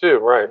interview. 302,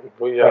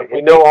 right.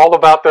 We know all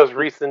about those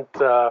recent,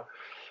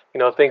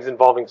 things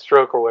involving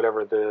stroke or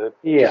whatever, the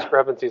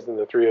discrepancies in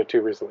the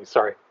 302 recently.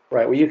 Sorry.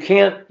 Right. Well, you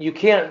can't.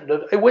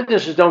 The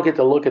witnesses don't get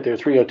to look at their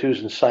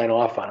 302s and sign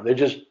off on them.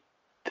 The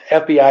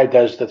FBI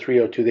does the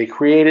 302. They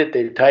create it,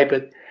 they type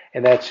it,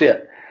 and that's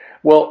it.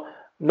 Well,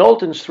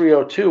 Knowlton's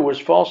 302 was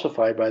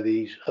falsified by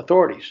these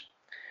authorities.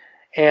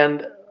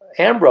 And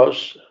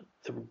Ambrose,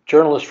 the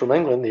journalist from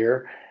England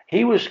here,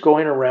 he was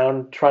going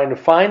around trying to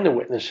find the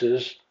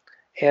witnesses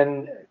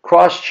and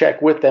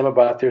cross-check with them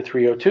about their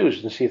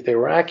 302s and see if they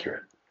were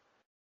accurate.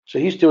 So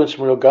he's doing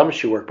some real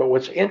gumshoe work. But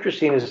what's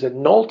interesting is that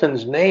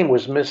Knowlton's name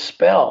was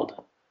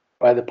misspelled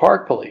by the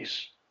park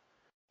police.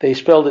 They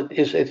spelled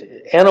it's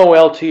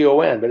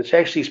Nolton, but it's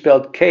actually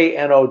spelled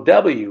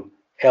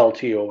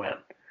Knowlton.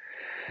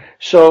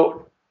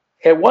 So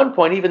at one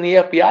point, even the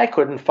FBI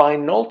couldn't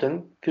find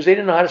Knowlton because they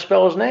didn't know how to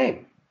spell his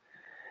name.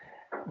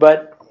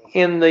 But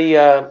in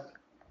the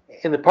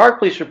park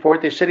police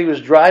report, they said he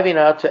was driving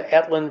out to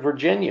Etland,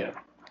 Virginia.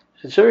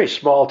 It's a very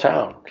small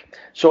town.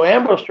 So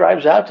Ambrose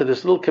drives out to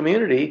this little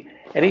community,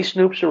 and he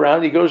snoops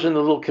around. He goes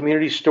into little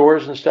community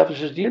stores and stuff and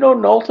says, "Do you know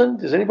Knowlton?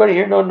 Does anybody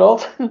here know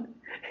Knowlton?"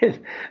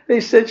 And they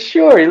said,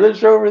 "Sure, he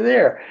lives over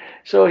there."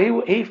 So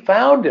he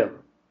found him,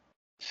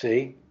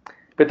 see?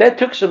 But that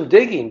took some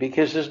digging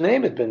because his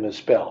name had been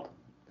misspelled.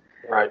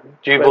 Right.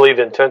 Do you believe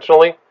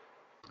intentionally?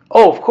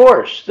 Oh, of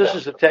course. Yeah.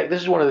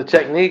 This is one of the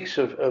techniques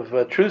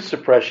of truth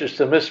suppression is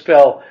to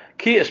misspell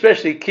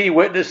especially key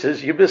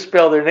witnesses. You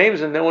misspell their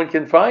names and no one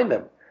can find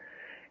them.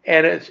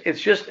 And it's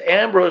just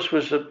Ambrose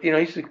was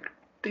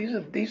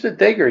he's a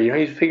digger.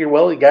 He figured,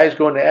 well, the guy's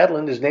going to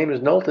Adland. His name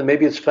is Knowlton.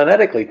 Maybe it's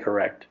phonetically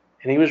correct,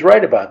 and he was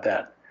right about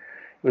that.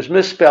 It was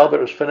misspelled, but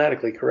it was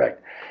phonetically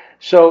correct.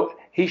 So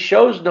he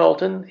shows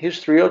Knowlton his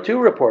 302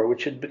 report,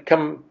 which had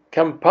become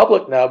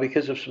public now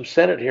because of some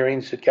Senate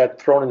hearings that got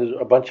thrown into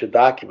a bunch of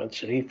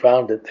documents, and he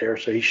found it there.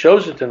 So he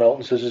shows it to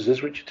Knowlton, says, "Is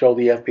this what you told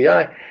the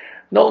FBI?"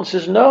 Knowlton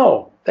says,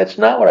 "No, that's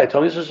not what I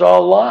told you. This is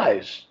all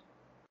lies."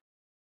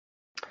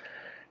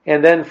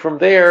 And then from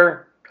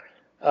there,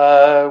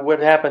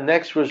 what happened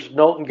next was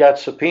Knowlton got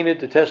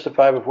subpoenaed to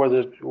testify before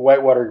the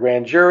Whitewater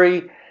grand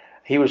jury.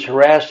 He was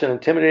harassed and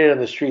intimidated on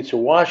the streets of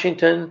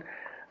Washington.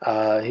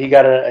 He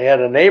had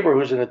a neighbor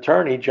who's an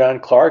attorney, John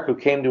Clark, who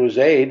came to his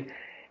aid,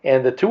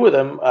 and the two of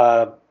them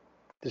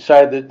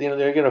decided that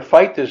they're going to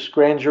fight this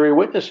grand jury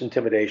witness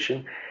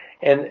intimidation,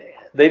 and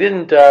they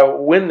didn't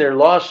win their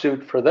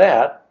lawsuit for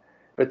that,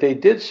 but they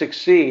did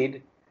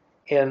succeed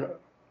in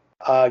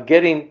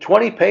getting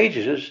 20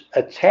 pages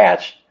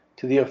attached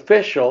to the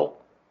official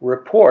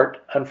report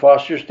on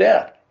Foster's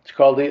death. It's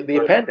called the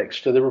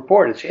appendix to the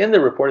report. It's in the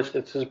report.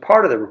 It's a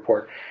part of the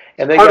report.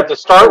 And they part of the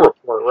Star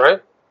report,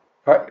 right?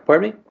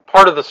 Pardon me?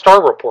 Part of the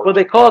Star report. Well,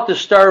 they call it the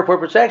Star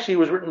report, but it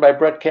was written by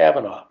Brett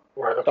Kavanaugh.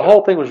 Right, okay. The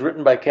whole thing was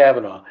written by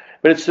Kavanaugh.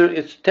 But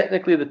it's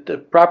technically the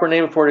proper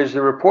name for it is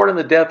the report on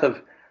the death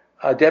of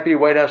Deputy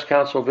White House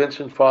Counsel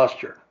Vincent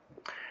Foster.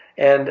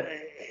 And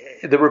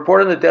the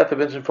report on the death of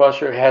Vincent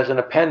Foster has an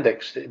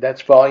appendix.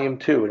 That's volume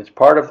 2, and it's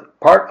part of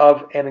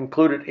and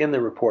included in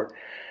the report.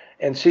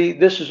 And see,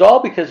 this is all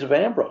because of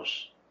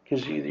Ambrose.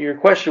 Because your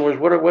question was,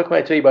 what can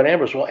I tell you about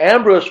Ambrose? Well,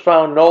 Ambrose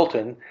found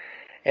Knowlton,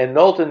 and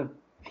Knowlton,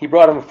 he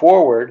brought him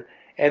forward,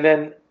 and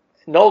then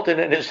Knowlton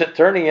and his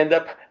attorney end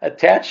up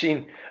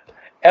attaching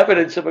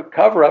evidence of a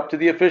cover-up to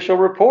the official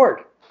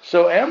report.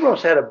 So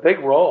Ambrose had a big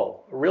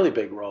role, a really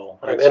big role.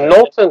 Right. And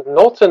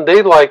Knowlton,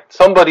 they liked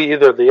somebody,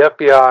 either the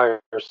FBI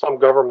or some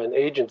government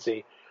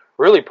agency,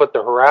 really put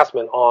the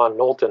harassment on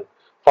Knowlton,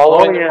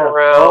 following him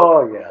around.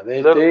 Oh yeah,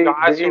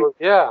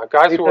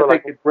 guys who were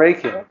like, they could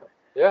break him.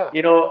 Yeah.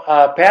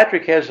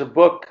 Patrick has a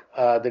book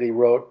that he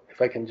wrote.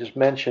 If I can just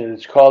mention it,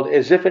 it's called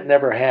 "As If It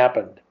Never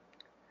Happened."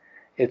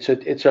 It's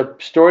a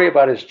story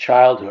about his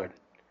childhood.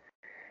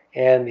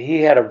 And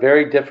he had a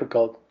very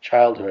difficult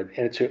childhood,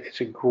 and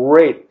it's a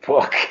great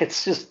book.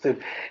 It's just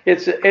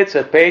it's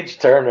a page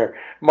turner.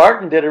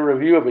 Martin did a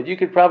review of it. You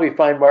could probably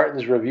find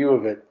Martin's review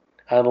of it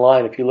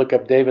online if you look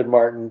up David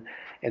Martin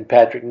and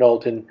Patrick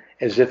Knowlton,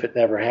 As If It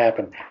Never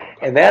Happened.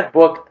 And that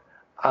book,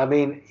 I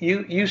mean,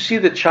 you see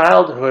the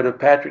childhood of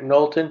Patrick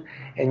Knowlton,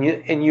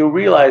 and you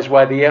realize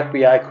why the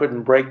FBI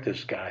couldn't break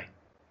this guy.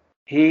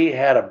 He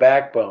had a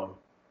backbone.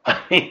 I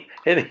mean,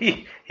 and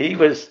he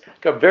was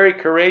a very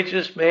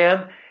courageous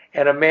man.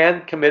 And a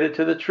man committed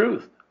to the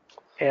truth.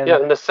 And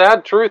the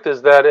sad truth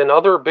is that in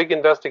other big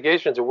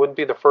investigations, it wouldn't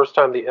be the first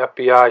time the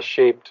FBI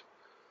shaped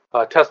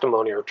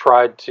testimony or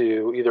tried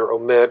to either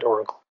omit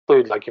or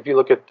include. Like if you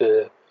look at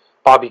the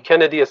Bobby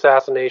Kennedy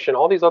assassination,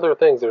 all these other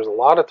things, there's a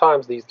lot of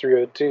times these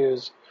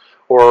 302s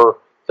or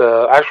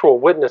the actual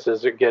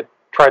witnesses that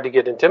tried to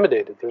get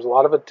intimidated. There's a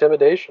lot of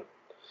intimidation.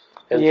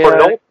 And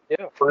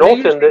for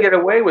Knowlton, they get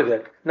away with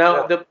it.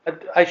 Now,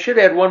 I should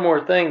add one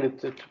more thing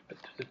that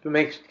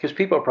makes, because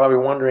people are probably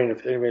wondering,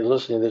 if anybody's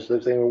listening to this,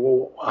 they're saying,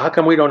 well, how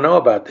come we don't know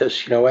about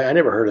this? I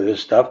never heard of this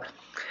stuff.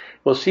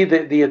 Well, see,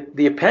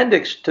 the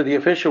appendix to the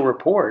official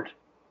report,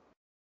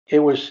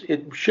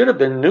 it should have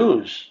been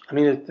news. I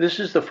mean, this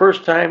is the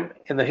first time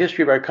in the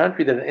history of our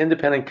country that an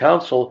independent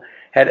counsel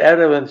had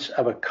evidence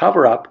of a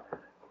cover-up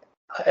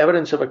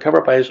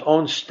by his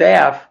own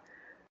staff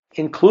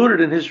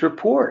included in his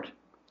report.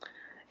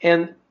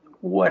 And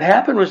what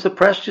happened was the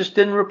press just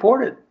didn't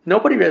report it.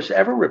 Nobody has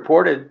ever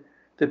reported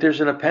that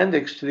there's an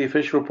appendix to the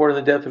official report on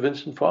the death of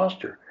Vincent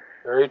Foster.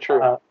 Very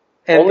true.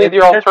 Only the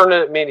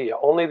alternate media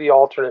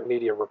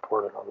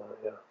reported on that.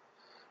 Yeah,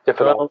 if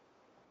at all.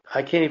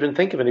 I can't even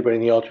think of anybody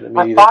in the alternate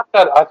media.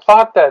 I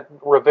thought that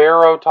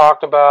Rivero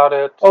talked about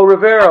it. Oh,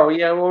 Rivero.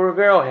 Yeah, well,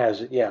 Rivero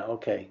has it. Yeah,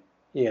 okay.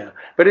 Yeah,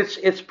 but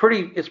it's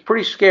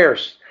pretty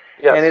scarce.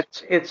 Yes. And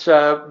it's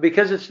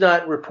because it's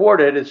not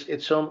reported.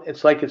 It's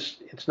like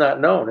it's not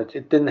known.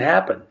 It didn't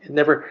happen. It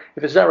never.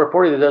 If it's not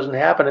reported, it doesn't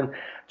happen. And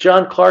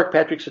John Clark,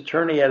 Patrick's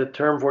attorney, had a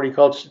term for what he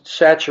called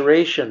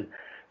saturation.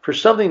 For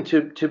something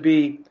to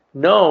be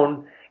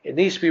known, it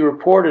needs to be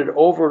reported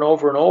over and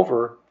over and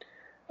over,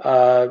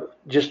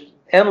 just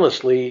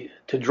endlessly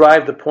to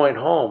drive the point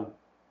home.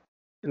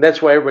 And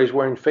that's why everybody's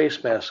wearing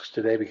face masks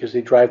today, because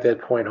they drive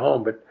that point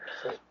home. But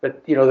they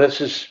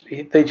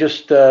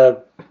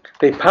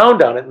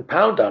pound on it.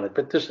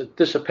 But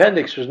this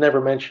appendix was never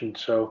mentioned,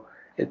 so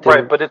it didn't.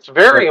 Right. But it's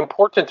very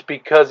important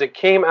because it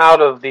came out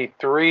of the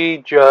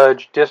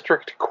 3-judge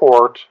district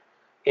court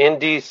in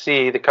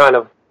D.C., the kind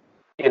of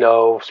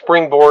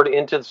springboard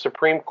into the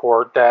Supreme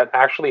Court that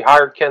actually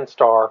hired Ken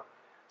Starr.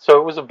 So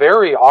it was a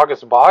very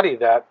august body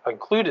that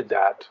included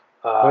that.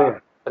 Oh yeah.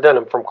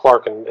 addendum from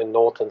Clark and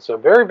Knowlton. So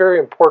very, very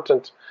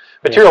important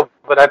Yeah. material.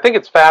 But I think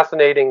it's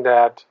fascinating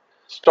that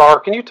Starr.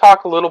 Can you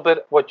talk a little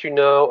bit what you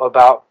know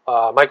about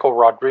Michael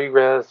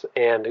Rodriguez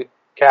and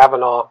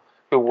Kavanaugh,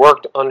 who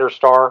worked under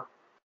Starr?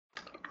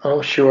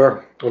 Oh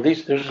sure. Well,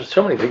 there's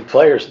so many big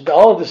players.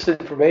 All of this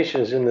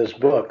information is in this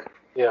book.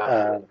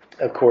 Yeah.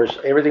 Of course,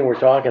 everything we're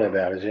talking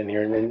about is in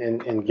here,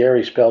 and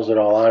Gary spells it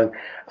all out.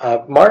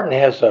 And, Martin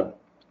has a.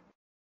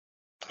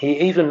 He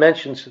even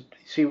mentions.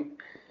 See,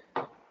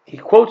 he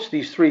quotes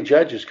these three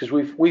judges because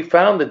we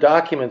found the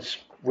documents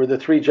where the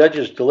three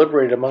judges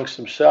deliberated amongst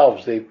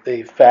themselves. They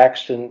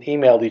faxed and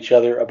emailed each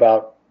other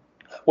about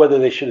whether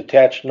they should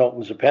attach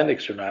Knowlton's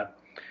appendix or not.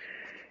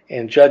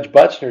 And Judge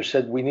Butzner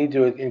said we need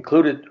to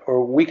include it,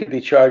 or we could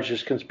be charged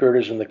as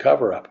conspirators in the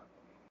cover-up.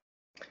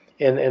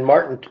 And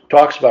Martin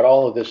talks about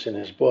all of this in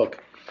his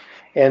book.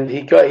 And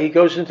he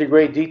goes into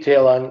great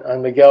detail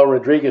on Miguel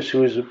Rodriguez,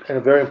 who is a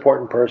very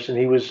important person.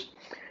 He was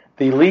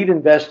the lead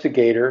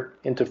investigator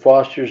into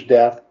Foster's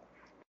death,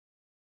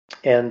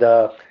 and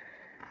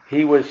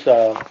he was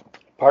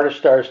part of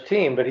Starr's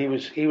team, but he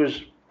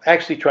was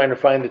actually trying to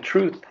find the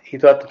truth. He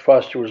thought that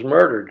Foster was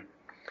murdered.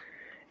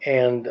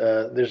 And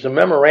there's a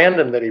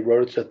memorandum that he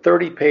wrote. It's a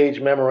 30-page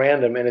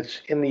memorandum, and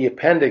it's in the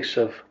appendix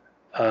of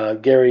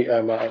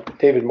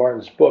David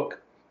Martin's book,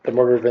 The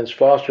Murder of Vince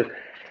Foster.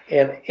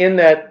 And in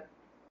that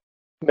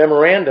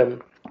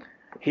memorandum,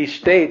 he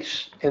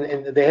states,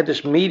 and they had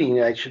this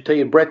meeting. I should tell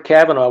you, Brett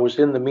Kavanaugh was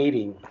in the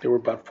meeting. There were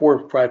about 4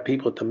 or 5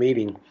 people at the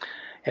meeting,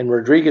 and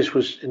Rodriguez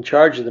was in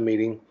charge of the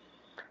meeting.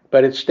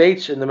 But it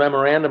states in the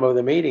memorandum of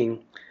the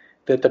meeting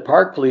that the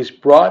park police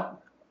brought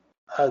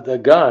the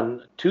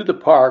gun to the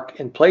park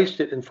and placed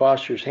it in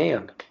Foster's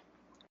hand.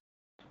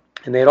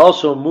 And they had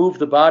also moved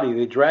the body.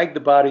 They dragged the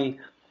body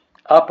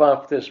up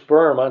off this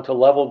berm onto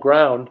level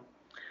ground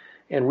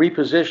and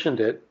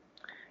repositioned it.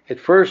 At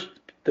first,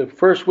 the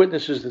first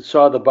witnesses that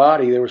saw the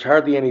body, there was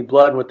hardly any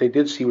blood, and what they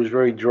did see was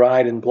very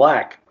dried and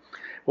black.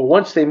 Well,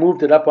 once they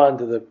moved it up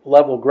onto the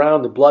level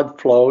ground, the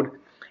blood flowed,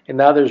 and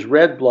now there's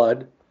red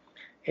blood,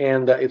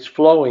 and it's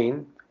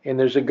flowing, and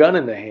there's a gun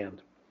in the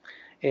hand.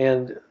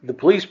 And the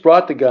police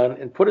brought the gun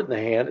and put it in the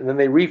hand, and then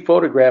they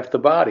rephotographed the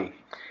body.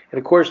 And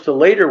of course, the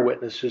later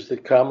witnesses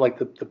that come, like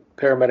the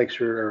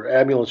paramedics or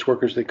ambulance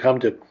workers that come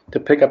to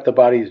pick up the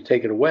body to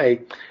take it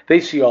away,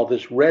 they see all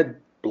this red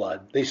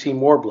blood. They see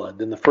more blood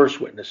than the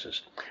first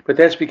witnesses. But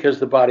that's because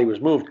the body was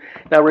moved.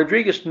 Now,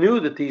 Rodriguez knew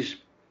that these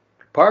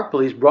park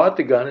police brought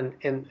the gun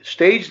and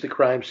staged the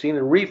crime scene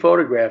and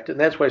rephotographed it, and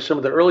that's why some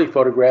of the early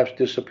photographs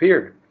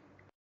disappeared.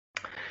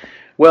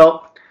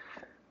 Well,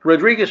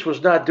 Rodriguez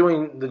was not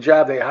doing the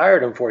job they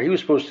hired him for. He was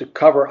supposed to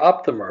cover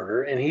up the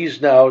murder, and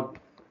he's now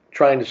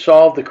trying to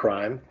solve the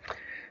crime.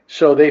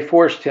 So they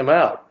forced him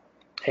out.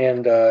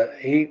 And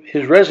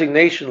his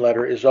resignation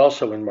letter is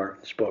also in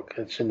Martin's book.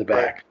 It's in the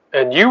back.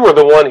 And you were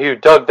the one who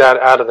dug that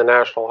out of the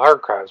National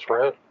Archives,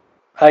 right?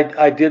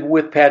 I did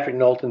with Patrick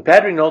Knowlton.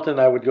 Patrick Knowlton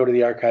and I would go to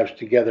the archives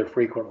together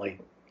frequently.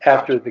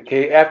 After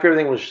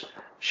everything was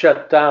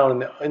shut down in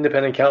the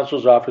independent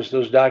counsel's office,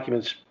 those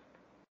documents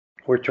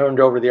were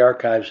turned over to the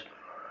archives.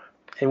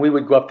 And we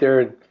would go up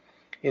there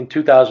in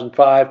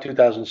 2005,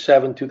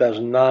 2007,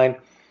 2009,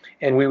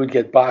 and we would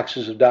get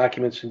boxes of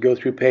documents and go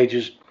through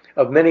pages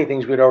of many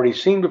things we'd already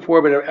seen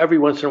before, but every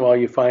once in a while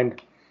you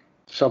find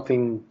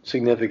something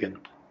significant.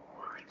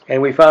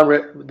 And we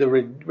found the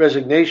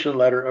resignation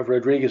letter of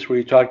Rodriguez where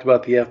he talked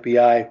about the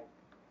FBI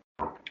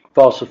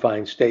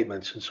falsifying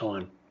statements and so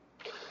on.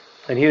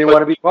 And he didn't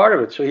want to be part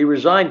of it, so he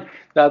resigned.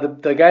 Now,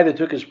 the guy that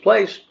took his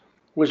place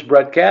was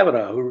Brett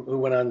Kavanaugh, who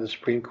went on to the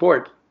Supreme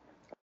Court.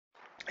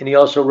 And he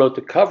also wrote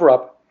the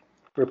cover-up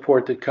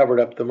report that covered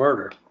up the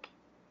murder.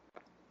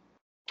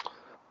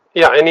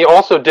 Yeah, and he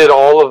also did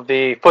all of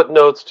the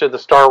footnotes to the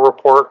Starr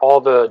report,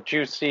 all the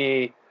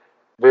juicy,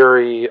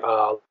 very,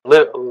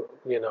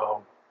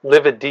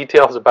 livid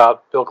details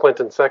about Bill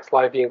Clinton's sex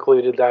life. He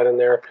included that in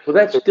there. Well,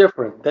 that's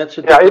different.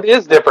 It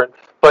is different,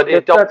 but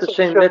it's not the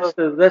same. That's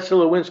the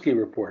Lewinsky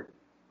report.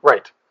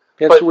 Right.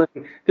 He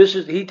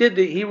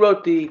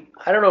wrote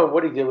I don't know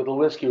what he did with the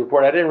Lewinsky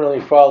report. I didn't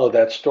really follow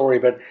that story,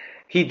 but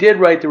he did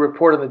write the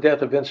report on the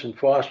death of Vincent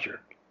Foster.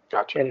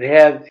 Gotcha. And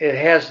it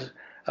has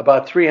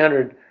about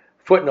 300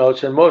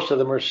 footnotes, and most of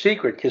them are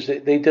secret because they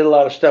did a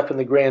lot of stuff in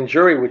the grand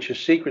jury, which is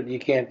secret. You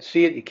can't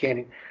see it.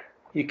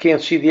 You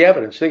can't see the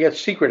evidence. They got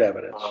secret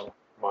evidence.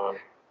 Wow.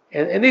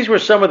 And these were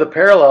some of the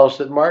parallels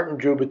that Martin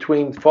drew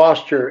between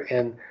Foster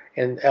and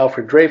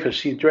Alfred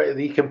Dreyfus.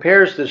 He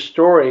compares the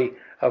story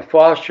of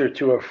Foster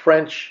to a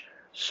French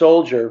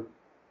soldier,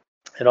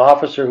 an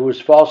officer who was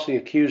falsely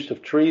accused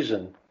of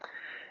treason.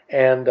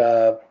 And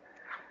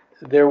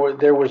there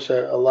was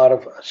a lot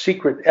of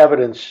secret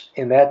evidence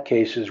in that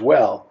case as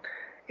well.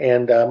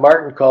 And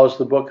Martin calls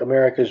the book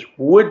America's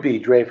Would-Be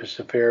Dreyfus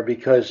Affair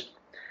because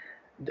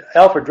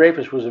Alfred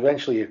Dreyfus was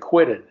eventually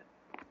acquitted,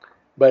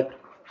 but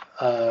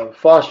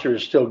Foster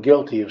is still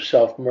guilty of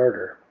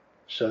self-murder.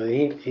 So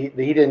he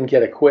didn't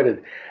get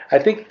acquitted. I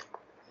think,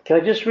 can I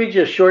just read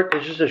you a short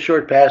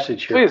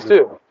passage here? Please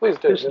do.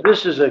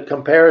 This is a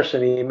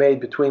comparison he made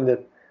between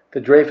the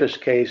the Dreyfus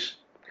case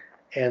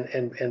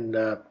and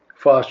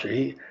Foster.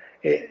 He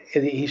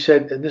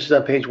said, and this is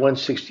on page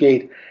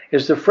 168,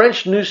 is the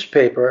French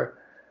newspaper,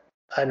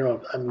 I don't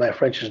know, my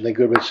French isn't that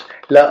good, but it's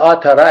La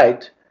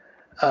Autorite,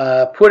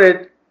 put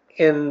it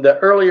in the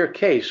earlier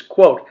case,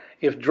 quote,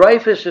 if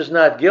Dreyfus is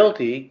not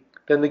guilty,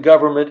 then the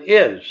government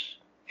is,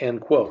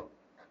 end quote.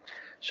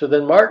 So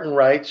then Martin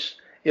writes,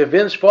 if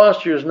Vince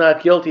Foster is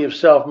not guilty of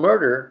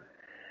self-murder,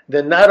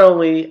 then not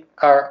only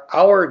are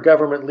our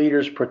government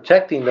leaders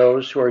protecting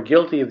those who are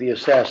guilty of the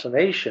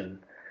assassination,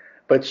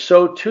 but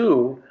so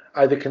too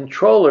are the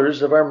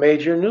controllers of our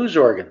major news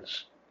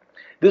organs.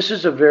 This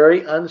is a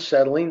very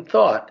unsettling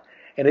thought,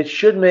 and it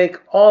should make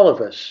all of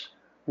us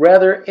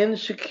rather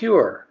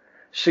insecure,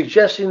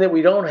 suggesting that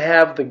we don't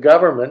have the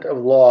government of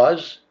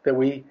laws that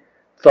we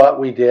thought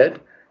we did,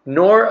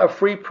 nor a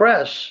free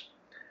press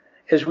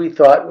as we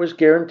thought was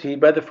guaranteed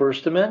by the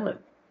First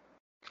Amendment.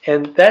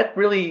 And that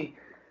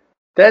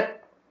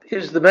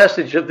is the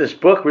message of this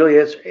book. Really,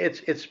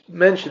 it's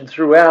mentioned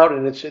throughout,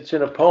 and it's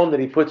in a poem that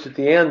he puts at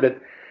the end. But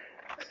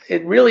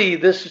it really,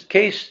 this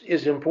case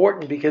is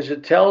important because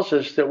it tells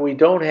us that we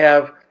don't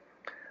have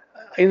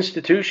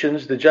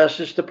institutions, the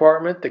Justice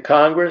Department, the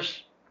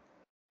Congress,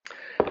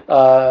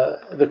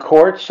 the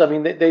courts. I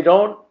mean, they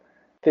don't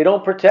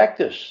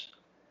protect us,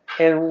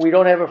 and we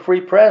don't have a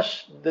free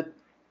press that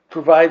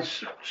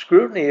provides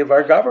scrutiny of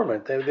our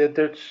government.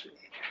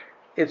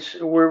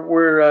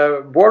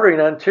 We're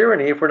bordering on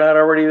tyranny if we're not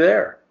already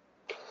there.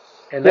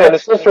 And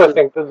it's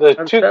interesting.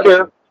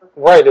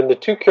 The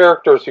two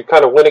characters who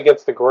kind of went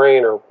against the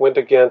grain or went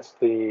against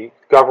the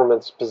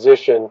government's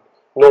position,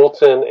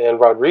 Knowlton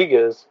and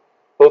Rodriguez,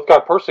 both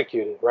got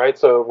persecuted, right?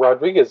 So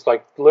Rodriguez,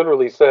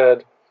 literally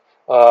said,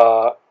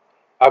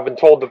 "I've been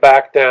told to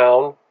back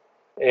down,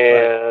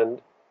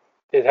 and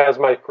it has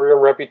my career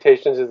and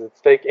reputation is at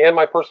stake, and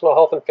my personal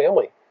health and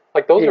family."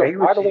 Those are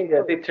vitally.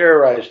 They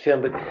terrorized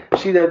him, but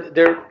see that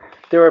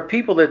there are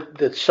people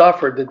that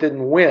suffered that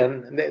didn't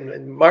win.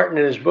 And Martin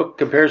in his book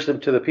compares them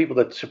to the people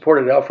that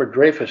supported Alfred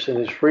Dreyfus in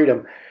his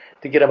freedom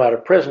to get him out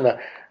of prison.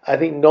 I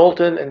think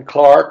Knowlton and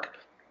Clark,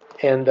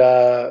 and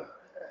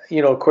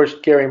of course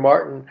Gary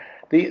Martin.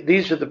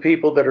 These are the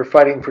people that are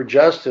fighting for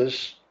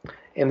justice,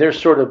 and they're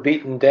sort of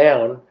beaten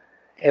down.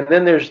 And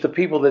then there's the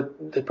people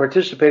that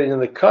participated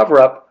in the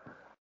cover-up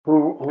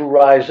who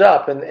rise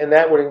up, and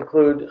that would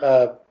include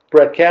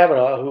Brett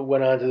Kavanaugh, who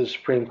went on to the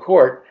Supreme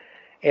Court.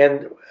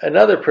 And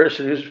another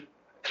person who's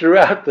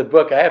throughout the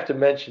book, I have to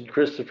mention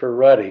Christopher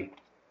Ruddy,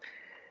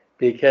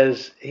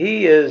 because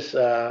he's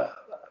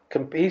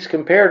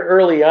compared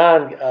early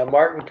on.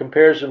 Martin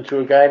compares him to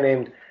a guy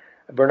named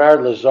Bernard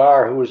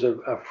Lazare, who was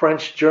a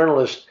French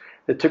journalist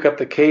that took up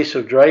the case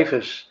of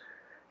Dreyfus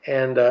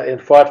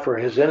and fought for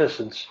his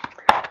innocence.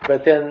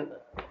 But then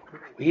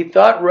we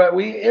thought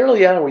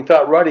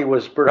Ruddy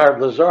was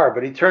Bernard Lazare,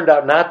 but he turned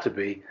out not to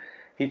be.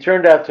 He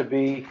turned out to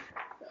be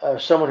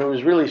someone who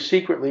was really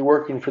secretly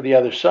working for the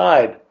other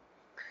side.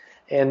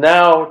 And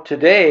now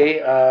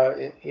today,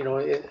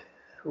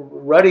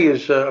 Ruddy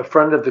is a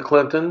friend of the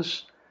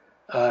Clintons.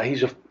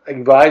 He's an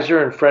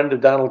advisor and friend of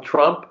Donald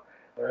Trump.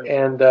 Right.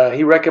 And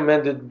he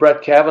recommended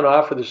Brett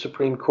Kavanaugh for the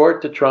Supreme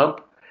Court to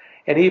Trump.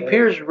 And he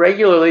appears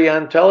regularly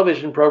on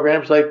television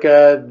programs like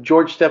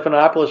George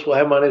Stephanopoulos will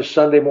have him on his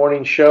Sunday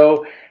morning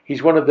show.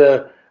 He's one of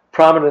the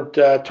prominent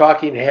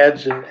talking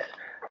heads and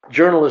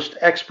journalist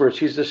experts.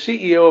 He's the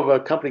CEO of a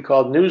company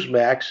called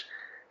Newsmax,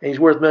 and he's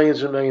worth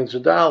millions and millions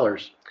of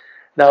dollars.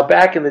 Now,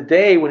 back in the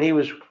day when he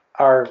was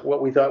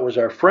what we thought was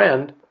our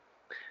friend,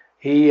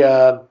 he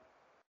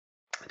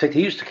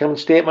used to come and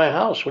stay at my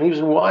house. When he was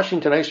in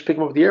Washington, I used to pick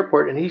him up at the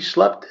airport, and he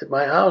slept at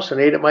my house and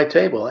ate at my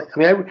table. I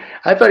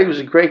thought he was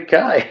a great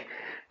guy.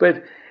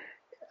 But,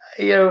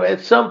 at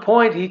some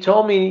point he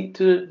told me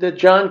that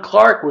John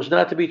Clark was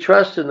not to be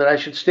trusted and that I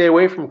should stay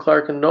away from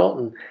Clark and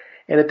Knowlton.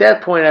 And at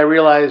that point I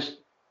realized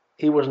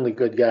he wasn't a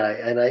good guy.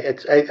 And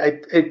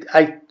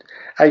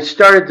I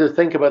started to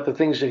think about the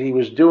things that he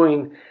was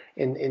doing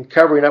in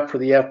covering up for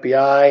the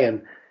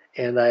FBI,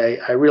 and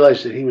I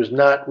realized that he was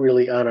not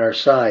really on our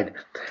side.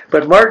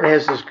 But Martin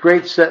has this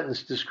great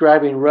sentence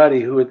describing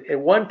Ruddy, who at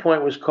one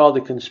point was called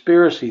a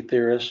conspiracy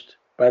theorist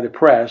by the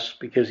press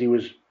because he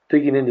was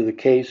digging into the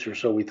case, or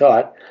so we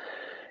thought.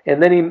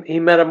 And then he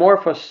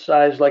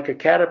metamorphosized like a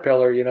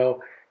caterpillar,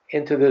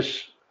 into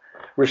this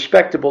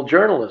respectable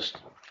journalist.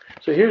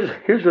 So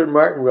here's what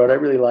Martin wrote. I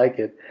really like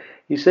it.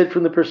 He said,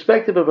 from the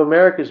perspective of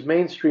America's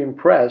mainstream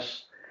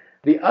press,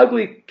 the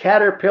ugly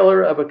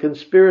caterpillar of a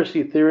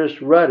conspiracy theorist,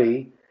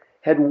 Ruddy,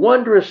 had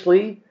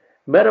wondrously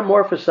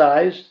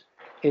metamorphosized,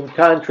 in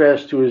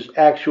contrast to his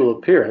actual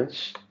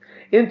appearance,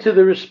 into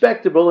the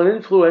respectable and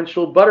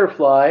influential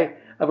butterfly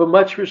of a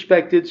much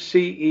respected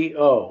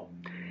CEO.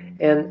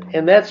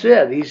 And that's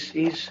it. He's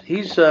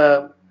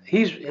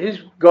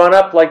gone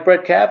up like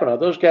Brett Kavanaugh.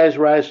 Those guys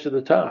rise to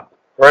the top.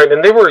 Right,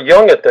 and they were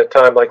young at that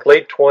time, like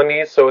late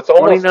 20s, so it's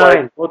almost like,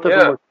 29. Both of them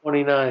yeah, were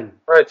 29.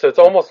 right, so it's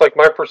almost like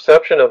my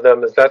perception of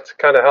them is that's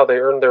kind of how they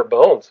earned their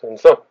bones in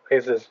some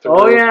cases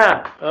Oh through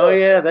yeah, oh uh,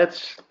 yeah.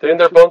 getting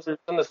their bones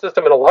in the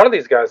system, and a lot of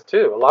these guys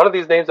too. A lot of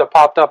these names that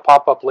pop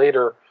up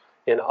later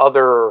in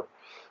other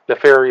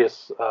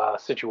nefarious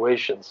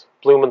situations.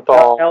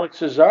 Blumenthal,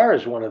 Alex Azar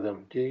is one of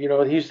them. You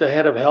know, he's the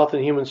head of Health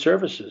and Human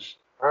Services.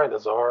 right,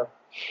 Azar.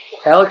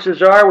 Alex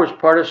Azar was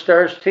part of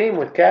Starr's team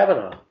with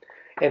Kavanaugh,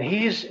 and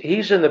he's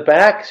in the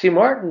back. See,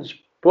 Martin's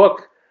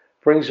book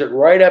brings it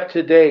right up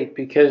to date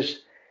because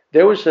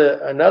there was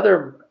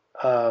another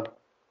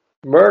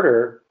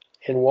murder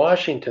in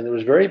Washington that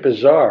was very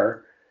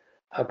bizarre.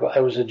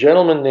 It was a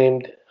gentleman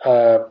named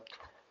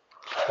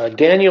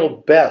Daniel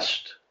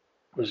Best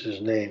was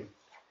his name,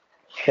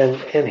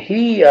 and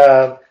he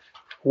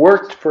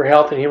worked for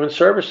Health and Human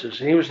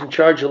Services, and he was in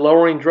charge of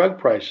lowering drug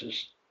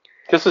prices.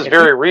 This is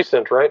very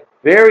recent, right?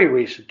 Very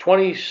recent,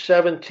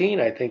 2017,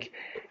 I think.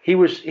 He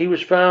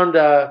was found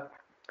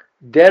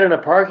dead in a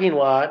parking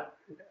lot,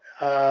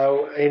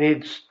 and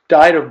he'd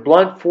died of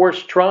blunt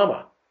force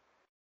trauma,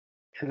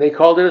 and they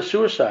called it a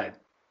suicide,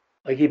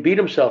 like he beat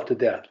himself to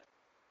death.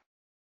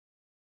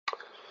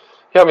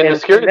 Yeah, I mean, the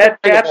scary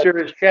that thing chapter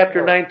is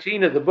chapter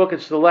 19 of the book.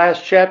 It's the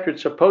last chapter.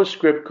 It's a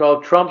postscript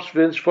called "Trump's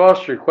Vince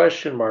Foster?" ?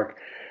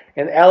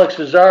 And Alex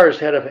Azar is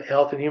head of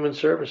Health and Human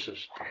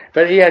Services.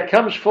 But yeah, it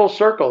comes full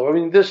circle. I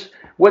mean,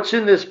 what's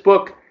in this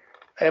book?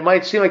 It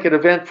might seem like an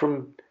event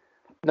from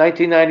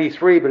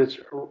 1993, but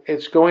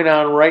it's going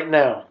on right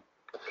now.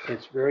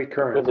 It's very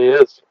current. It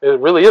really is. It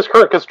really is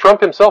current because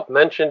Trump himself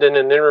mentioned in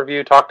an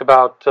interview, talked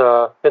about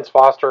Vince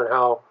Foster and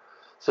how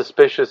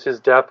suspicious his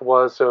death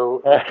was.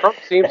 So Trump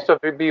seems to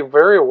be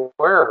very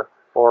aware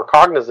or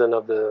cognizant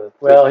of the.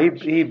 Well,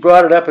 he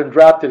brought it up and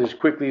dropped it as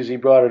quickly as he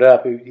brought it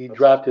up. He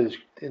dropped it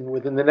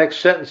within the next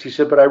sentence. He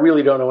said, "But I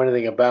really don't know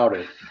anything about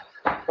it."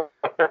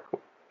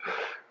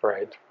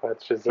 Right.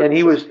 That's just.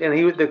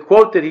 The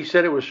quote that he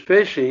said it was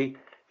fishy.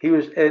 He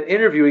was an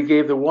interview he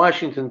gave the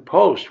Washington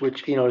Post,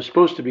 which is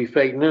supposed to be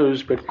fake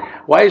news. But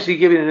why is he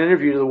giving an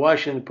interview to the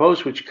Washington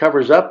Post, which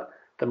covers up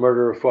the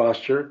murder of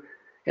Foster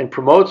and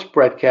promotes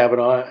Brett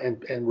Kavanaugh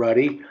and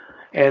Ruddy?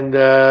 And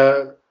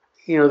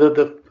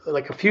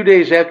like a few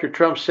days after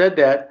Trump said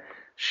that,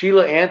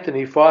 Sheila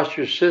Anthony,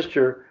 Foster's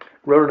sister,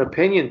 wrote an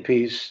opinion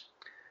piece,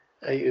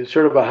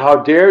 sort of a "How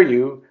dare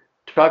you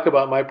talk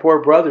about my poor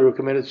brother who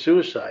committed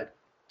suicide."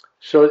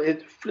 So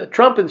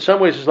Trump, in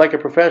some ways, is like a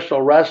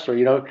professional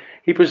wrestler.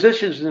 He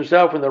positions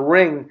himself in the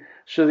ring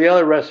so the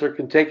other wrestler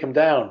can take him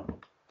down.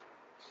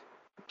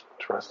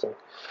 Interesting.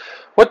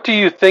 What do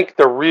you think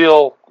the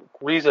real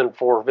reason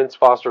for Vince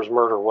Foster's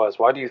murder was?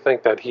 Why do you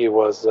think that he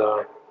was?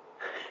 Do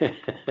you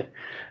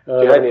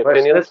have any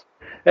opinions?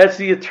 That's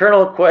the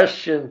eternal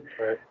question.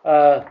 Right.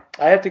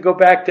 I have to go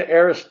back to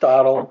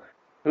Aristotle,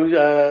 who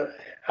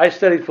I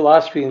studied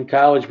philosophy in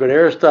college, but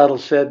Aristotle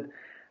said,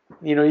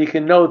 you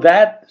can know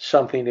that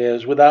something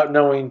is without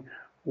knowing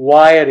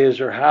why it is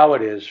or how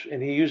it is.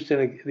 And he used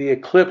the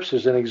eclipse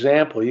as an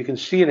example. You can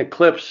see an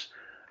eclipse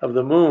of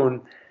the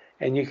moon,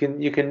 and you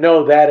can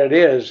know that it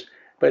is,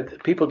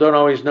 but people don't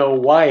always know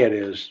why it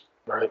is.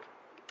 Right.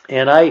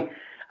 And I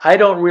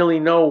don't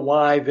really know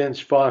why Vince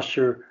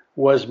Foster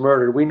was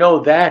murdered. We know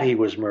that he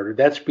was murdered.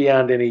 That's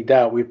beyond any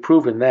doubt. We've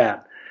proven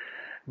that.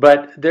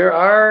 But there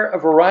are a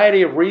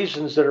variety of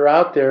reasons that are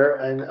out there,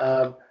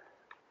 and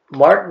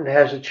Martin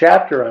has a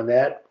chapter on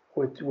that,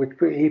 which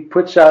he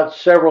puts out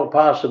several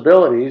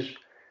possibilities,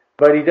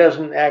 but he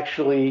doesn't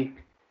actually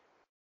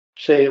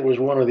say it was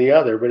one or the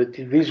other. But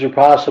these are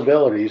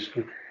possibilities.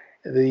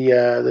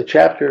 The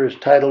chapter is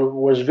titled,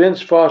 "Was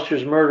Vince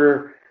Foster's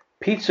Murder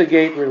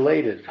Pizzagate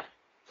Related?"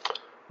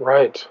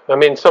 Right. I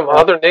mean, some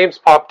other names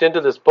popped into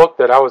this book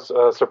that I was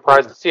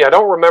surprised to see. I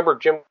don't remember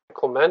Jim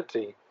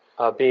Clementi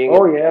being.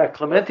 Oh yeah,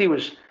 Clementi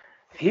was.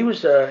 He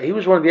was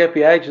one of the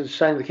FBI agents who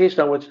signed the case.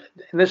 Now, and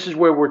this is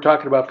where we're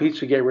talking about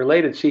Pizzagate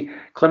related. See,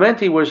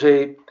 Clementi was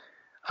a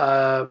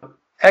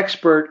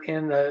expert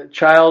in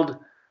child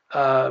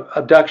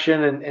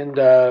abduction and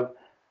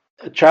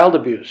child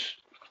abuse.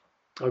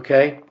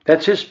 Okay,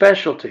 that's his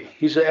specialty.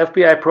 He's an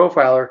FBI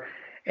profiler,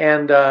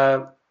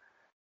 and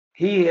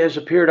he has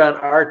appeared on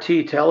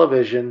RT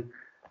television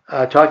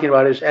talking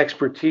about his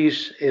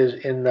expertise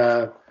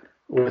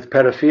with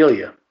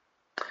pedophilia.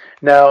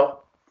 Now,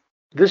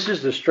 this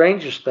is the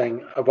strangest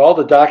thing of all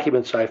the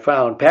documents I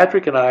found.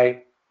 Patrick and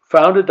I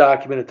found a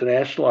document at the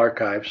National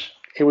Archives.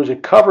 It was a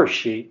cover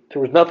sheet.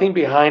 There was nothing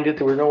behind it.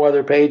 There were no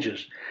other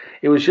pages.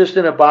 It was just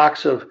in a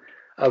box of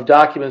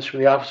documents from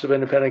the Office of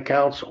Independent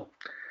Counsel.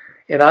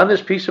 And on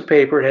this piece of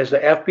paper, it has the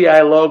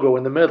FBI logo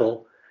in the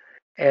middle.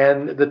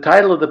 And the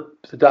title of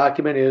the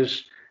document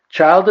is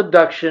Child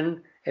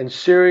Abduction and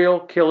Serial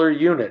Killer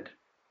Unit.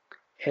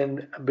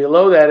 And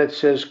below that it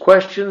says,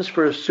 Questions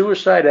for a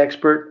Suicide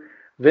Expert,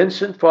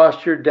 Vincent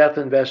Foster Death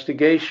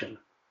Investigation.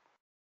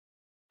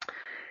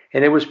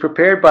 And it was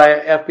prepared by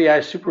an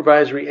FBI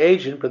supervisory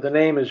agent, but the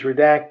name is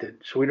redacted.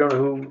 So we don't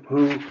know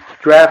who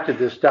drafted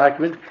this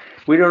document.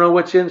 We don't know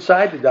what's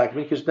inside the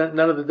document because none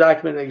of the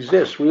document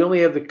exists. We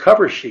only have the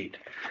cover sheet.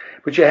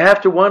 But you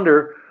have to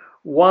wonder,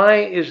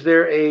 why is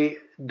there a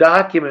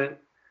document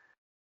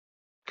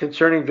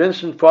concerning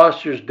Vincent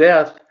Foster's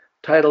death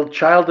titled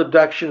Child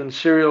Abduction and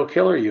Serial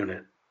Killer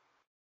Unit?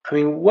 I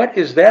mean, what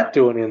is that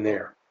doing in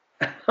there?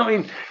 I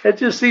mean, it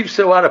just seems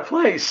so out of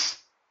place.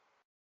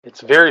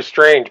 It's very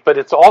strange, but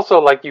it's also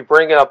like you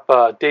bring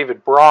up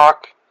David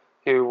Brock,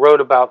 who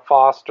wrote about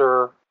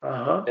Foster,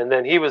 and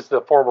then he was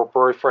the former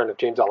boyfriend of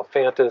James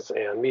Alefantis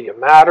and Media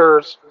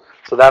Matters,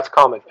 so that's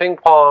Comet Ping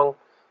Pong.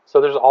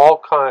 So there's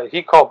all kind.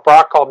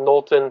 Brock called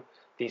Knowlton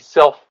the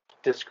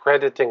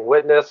self-discrediting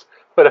witness,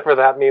 whatever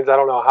that means. I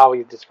don't know how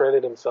he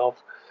discredited himself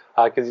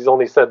because he's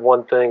only said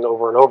one thing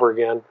over and over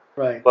again.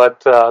 Right.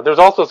 But there's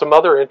also some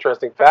other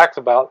interesting facts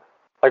about.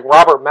 Like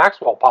Robert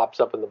Maxwell pops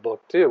up in the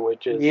book too,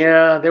 which is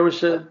there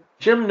was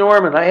Jim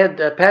Norman. I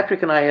had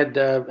Patrick and I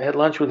had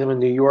lunch with him in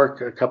New York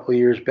a couple of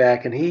years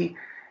back, and he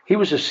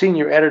was a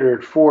senior editor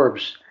at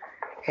Forbes,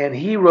 and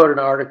he wrote an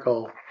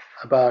article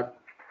about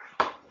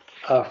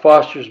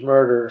Foster's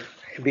murder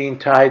being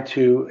tied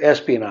to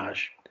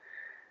espionage,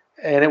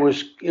 and it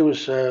was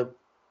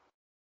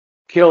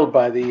killed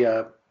by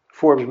the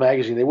Forbes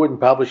magazine. They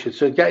wouldn't publish it,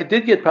 so it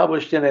did get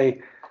published in a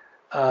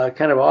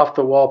kind of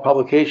off-the-wall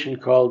publication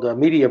called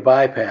Media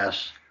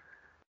Bypass.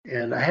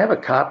 And I have a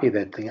copy of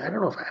that thing. I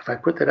don't know if I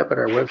put that up at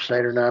our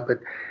website or not,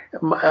 but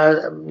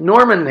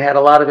Norman had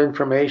a lot of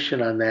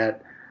information on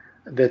that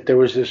there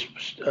was this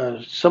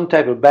some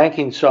type of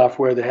banking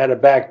software that had a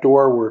back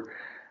door where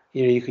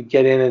you could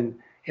get in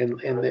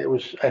and it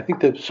was, I think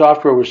the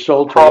software was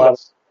sold to a lot of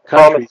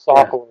countries.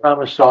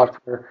 Promise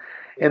software.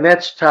 And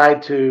that's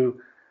tied to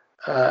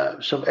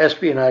some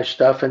espionage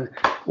stuff, and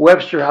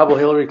Webster, Hubble,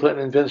 Hillary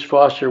Clinton, and Vince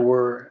Foster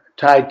were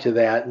tied to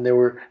that, and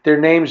their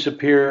names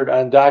appeared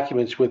on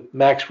documents with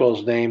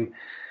Maxwell's name,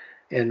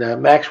 and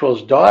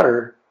Maxwell's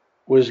daughter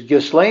was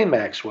Ghislaine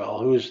Maxwell,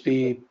 who's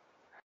the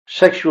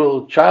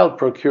sexual child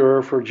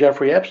procurer for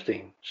Jeffrey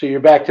Epstein. So you're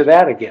back to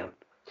that again.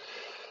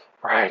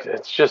 Right.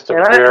 It's just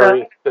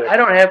I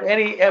don't have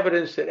any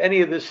evidence that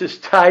any of this is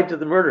tied to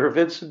the murder of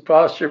Vincent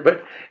Foster,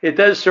 but it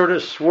does sort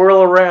of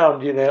swirl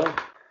around,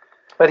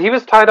 But he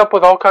was tied up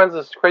with all kinds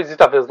of crazy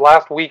stuff. His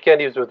last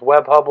weekend, he was with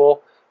Webb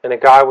Hubble and a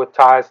guy with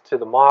ties to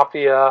the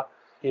mafia.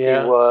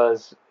 Yeah. He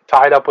was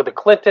tied up with the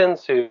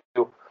Clintons, who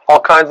all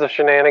kinds of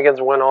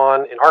shenanigans went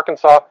on in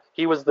Arkansas.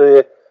 He was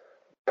the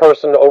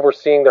person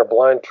overseeing their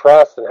blind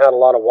trust and had a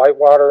lot of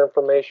Whitewater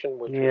information.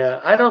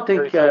 I don't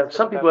think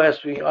some people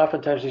ask me.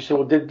 Oftentimes they say,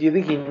 "Well, do you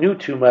think he knew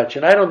too much?"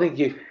 And I don't think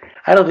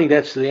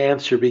that's the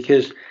answer,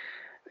 because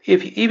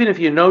even if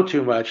you know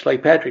too much,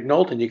 like Patrick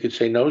Knowlton, you could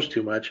say knows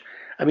too much.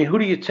 I mean, who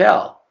do you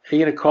tell? Are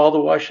you going to call the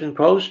Washington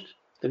Post,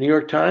 the New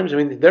York Times? I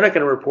mean, they're not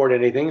going to report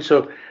anything,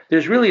 so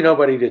there's really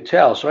nobody to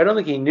tell. So I don't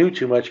think he knew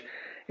too much.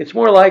 It's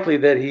more likely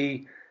that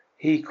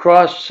he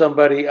crossed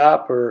somebody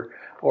up, or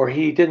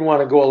he didn't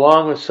want to go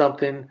along with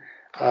something,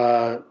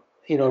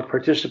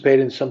 participate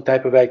in some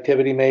type of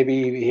activity.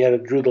 Maybe he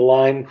drew the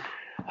line,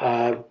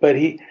 but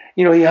he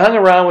hung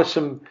around with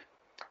some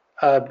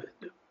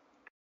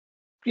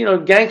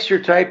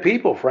gangster type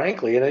people,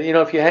 frankly. And,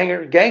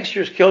 if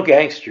gangsters kill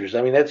gangsters.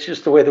 I mean, that's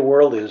just the way the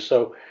world is.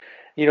 So,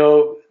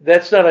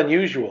 that's not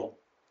unusual.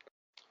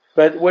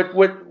 But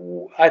what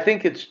I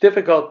think it's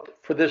difficult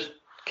for this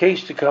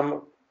case to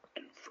come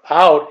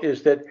out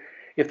is that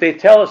if they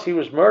tell us he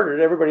was murdered,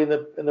 everybody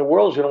in the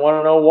world is going to want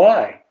to know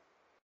why.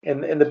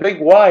 And the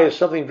big why is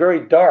something very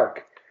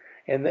dark.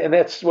 And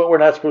that's what we're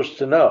not supposed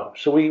to know.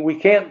 So we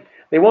can't,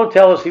 they won't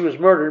tell us he was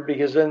murdered,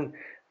 because then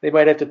they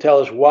might have to tell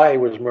us why he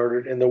was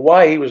murdered, and the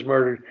why he was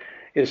murdered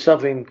is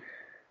something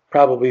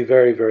probably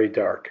very, very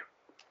dark.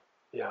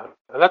 Yeah,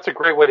 and that's a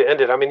great way to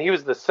end it. I mean, he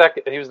was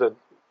the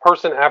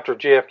person after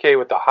JFK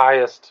with the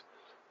highest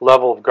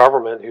level of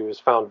government who was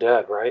found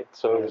dead, right?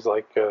 So it was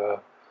like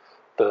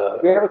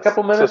We have a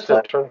couple minutes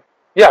left.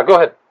 Yeah, go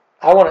ahead.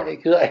 I want to,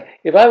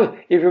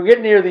 if you're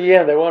getting near the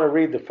end, I want to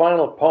read the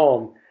final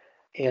poem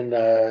in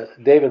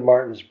David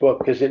Martin's book,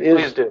 because it is.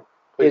 Please do.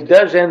 It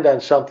does end on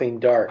something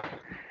dark.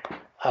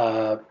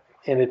 And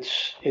he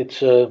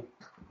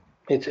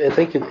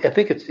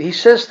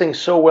says things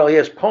so well. He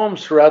has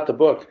poems throughout the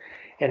book,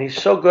 and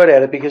he's so good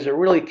at it because it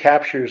really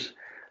captures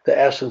the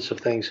essence of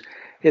things.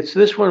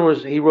 This one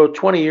he wrote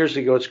 20 years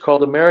ago. It's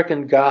called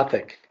American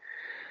Gothic.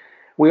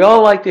 We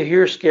all like to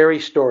hear scary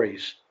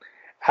stories.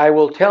 I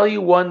will tell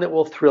you one that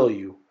will thrill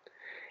you.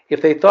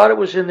 If they thought it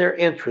was in their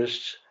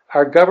interests,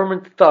 our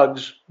government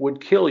thugs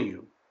would kill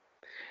you.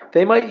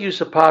 They might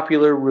use a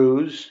popular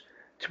ruse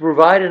to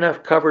provide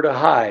enough cover to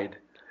hide.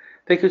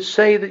 They could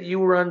say that you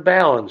were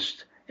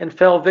unbalanced and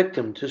fell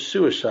victim to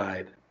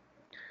suicide.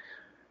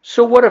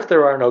 So what if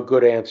there are no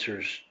good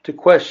answers to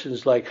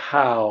questions like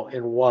how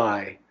and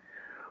why?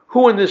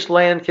 Who in this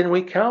land can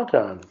we count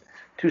on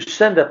to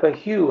send up a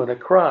hue and a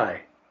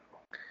cry?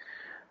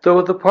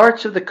 Though the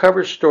parts of the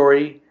cover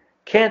story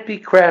can't be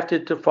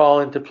crafted to fall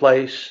into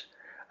place,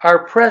 our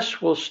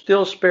press will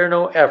still spare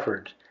no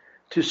effort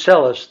to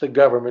sell us the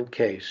government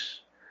case.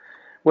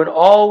 When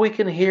all we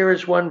can hear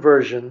is one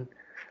version,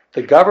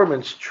 the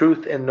government's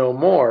truth and no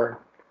more,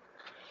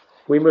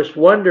 we must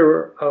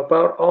wonder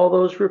about all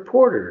those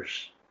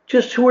reporters.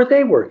 Just who are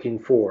they working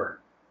for?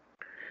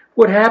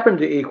 What happened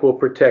to equal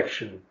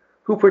protection?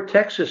 Who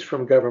protects us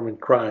from government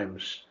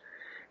crimes?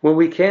 When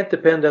we can't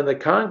depend on the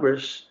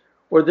Congress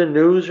or the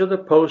news or the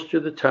Post or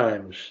the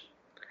Times.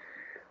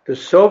 The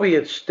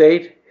Soviet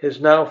state has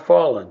now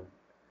fallen,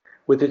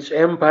 with its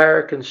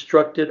empire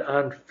constructed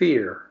on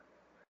fear.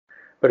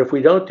 But if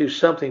we don't do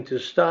something to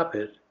stop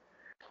it,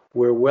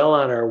 we're well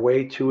on our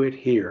way to it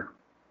here.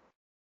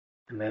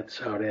 And that's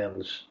how it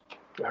ends.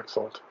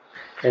 Excellent.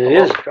 And it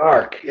is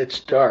dark.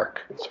 It's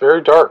dark. It's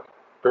very dark.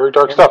 Very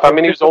dark stuff. I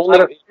mean, there's a lot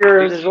of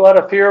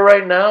fear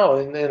right now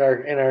in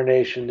our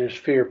nation. There's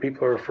fear.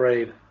 People are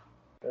afraid.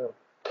 Yeah.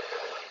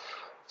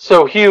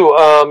 So, Hugh,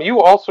 you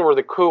also were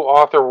the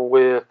co-author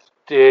with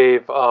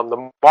Dave,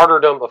 The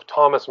Martyrdom of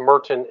Thomas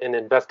Merton, an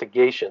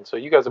Investigation. So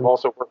you guys have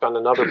also worked on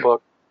another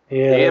book.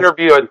 Yeah, the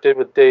interview I did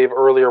with Dave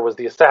earlier was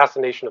The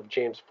Assassination of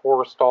James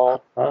Forrestal.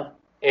 Huh?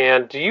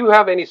 And do you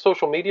have any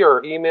social media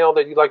or email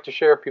that you'd like to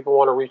share if people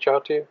want to reach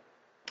out to you?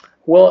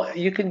 Well,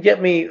 you can get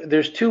me,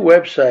 there's two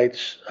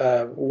websites.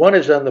 One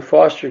is on the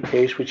Foster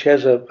case, which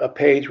has a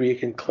page where you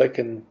can click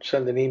and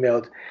send an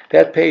email.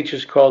 That page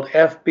is called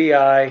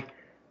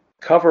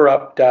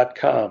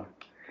FBICoverup.com.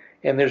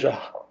 And there's a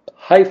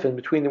hyphen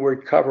between the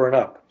word cover and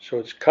up. So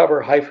it's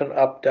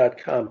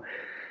cover-up.com.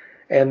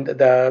 And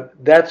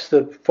that's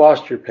the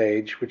Foster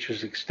page, which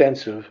is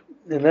extensive.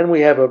 And then we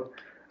have a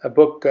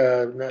book,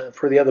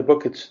 for the other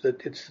book, it's the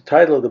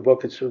title of the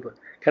book. It's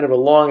kind of a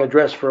long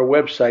address for a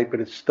website, but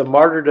it's The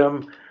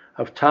Martyrdom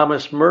of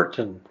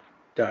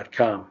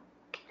Thomasmerton.com.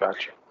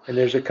 Gotcha. And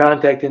there's a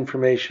contact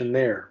information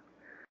there.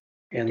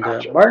 And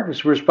Gotcha.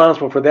 Martin's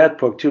responsible for that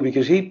book, too,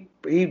 because he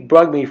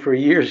bugged me for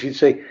years. He'd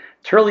say,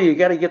 Turley, you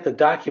got to get the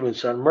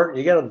documents on Merton.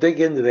 You got to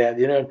dig into that.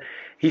 You know,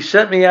 he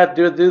sent me out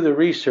to do the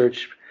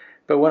research.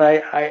 But when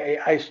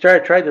I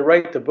tried to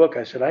write the book,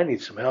 I said, I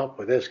need some help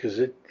with this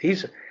because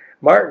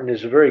Martin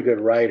is a very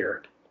good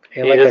writer.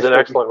 And he is an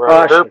excellent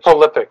writer. Very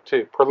prolific,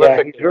 too.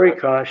 Yeah, he's very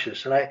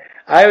cautious. And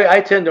I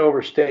tend to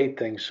overstate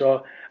things.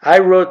 So I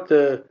wrote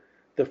the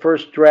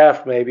first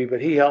draft maybe,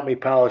 but he helped me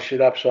polish it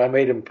up. So I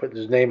made him put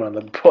his name on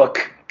the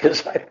book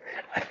because I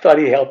thought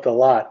he helped a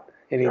lot.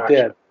 And he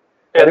did.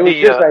 But it was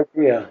his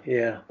idea.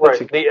 Yeah. Right.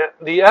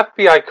 The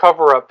FBI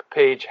cover-up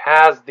page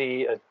has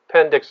the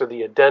appendix or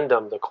the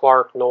addendum, the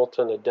Clark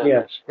Knowlton addendum.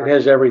 Yes, it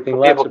has everything.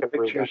 Lots of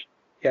pictures.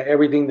 Yeah,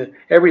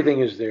 everything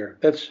is there.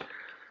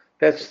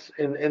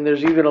 And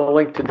there's even a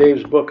link to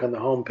Dave's book on the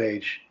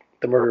homepage,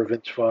 The Murder of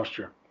Vince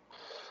Foster.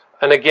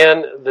 And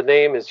again, the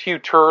name is Hugh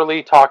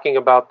Turley, talking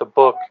about the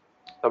book,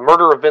 The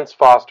Murder of Vince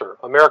Foster,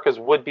 America's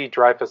Would-Be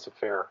Dreyfus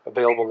Affair,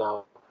 available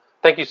now.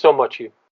 Thank you so much, Hugh.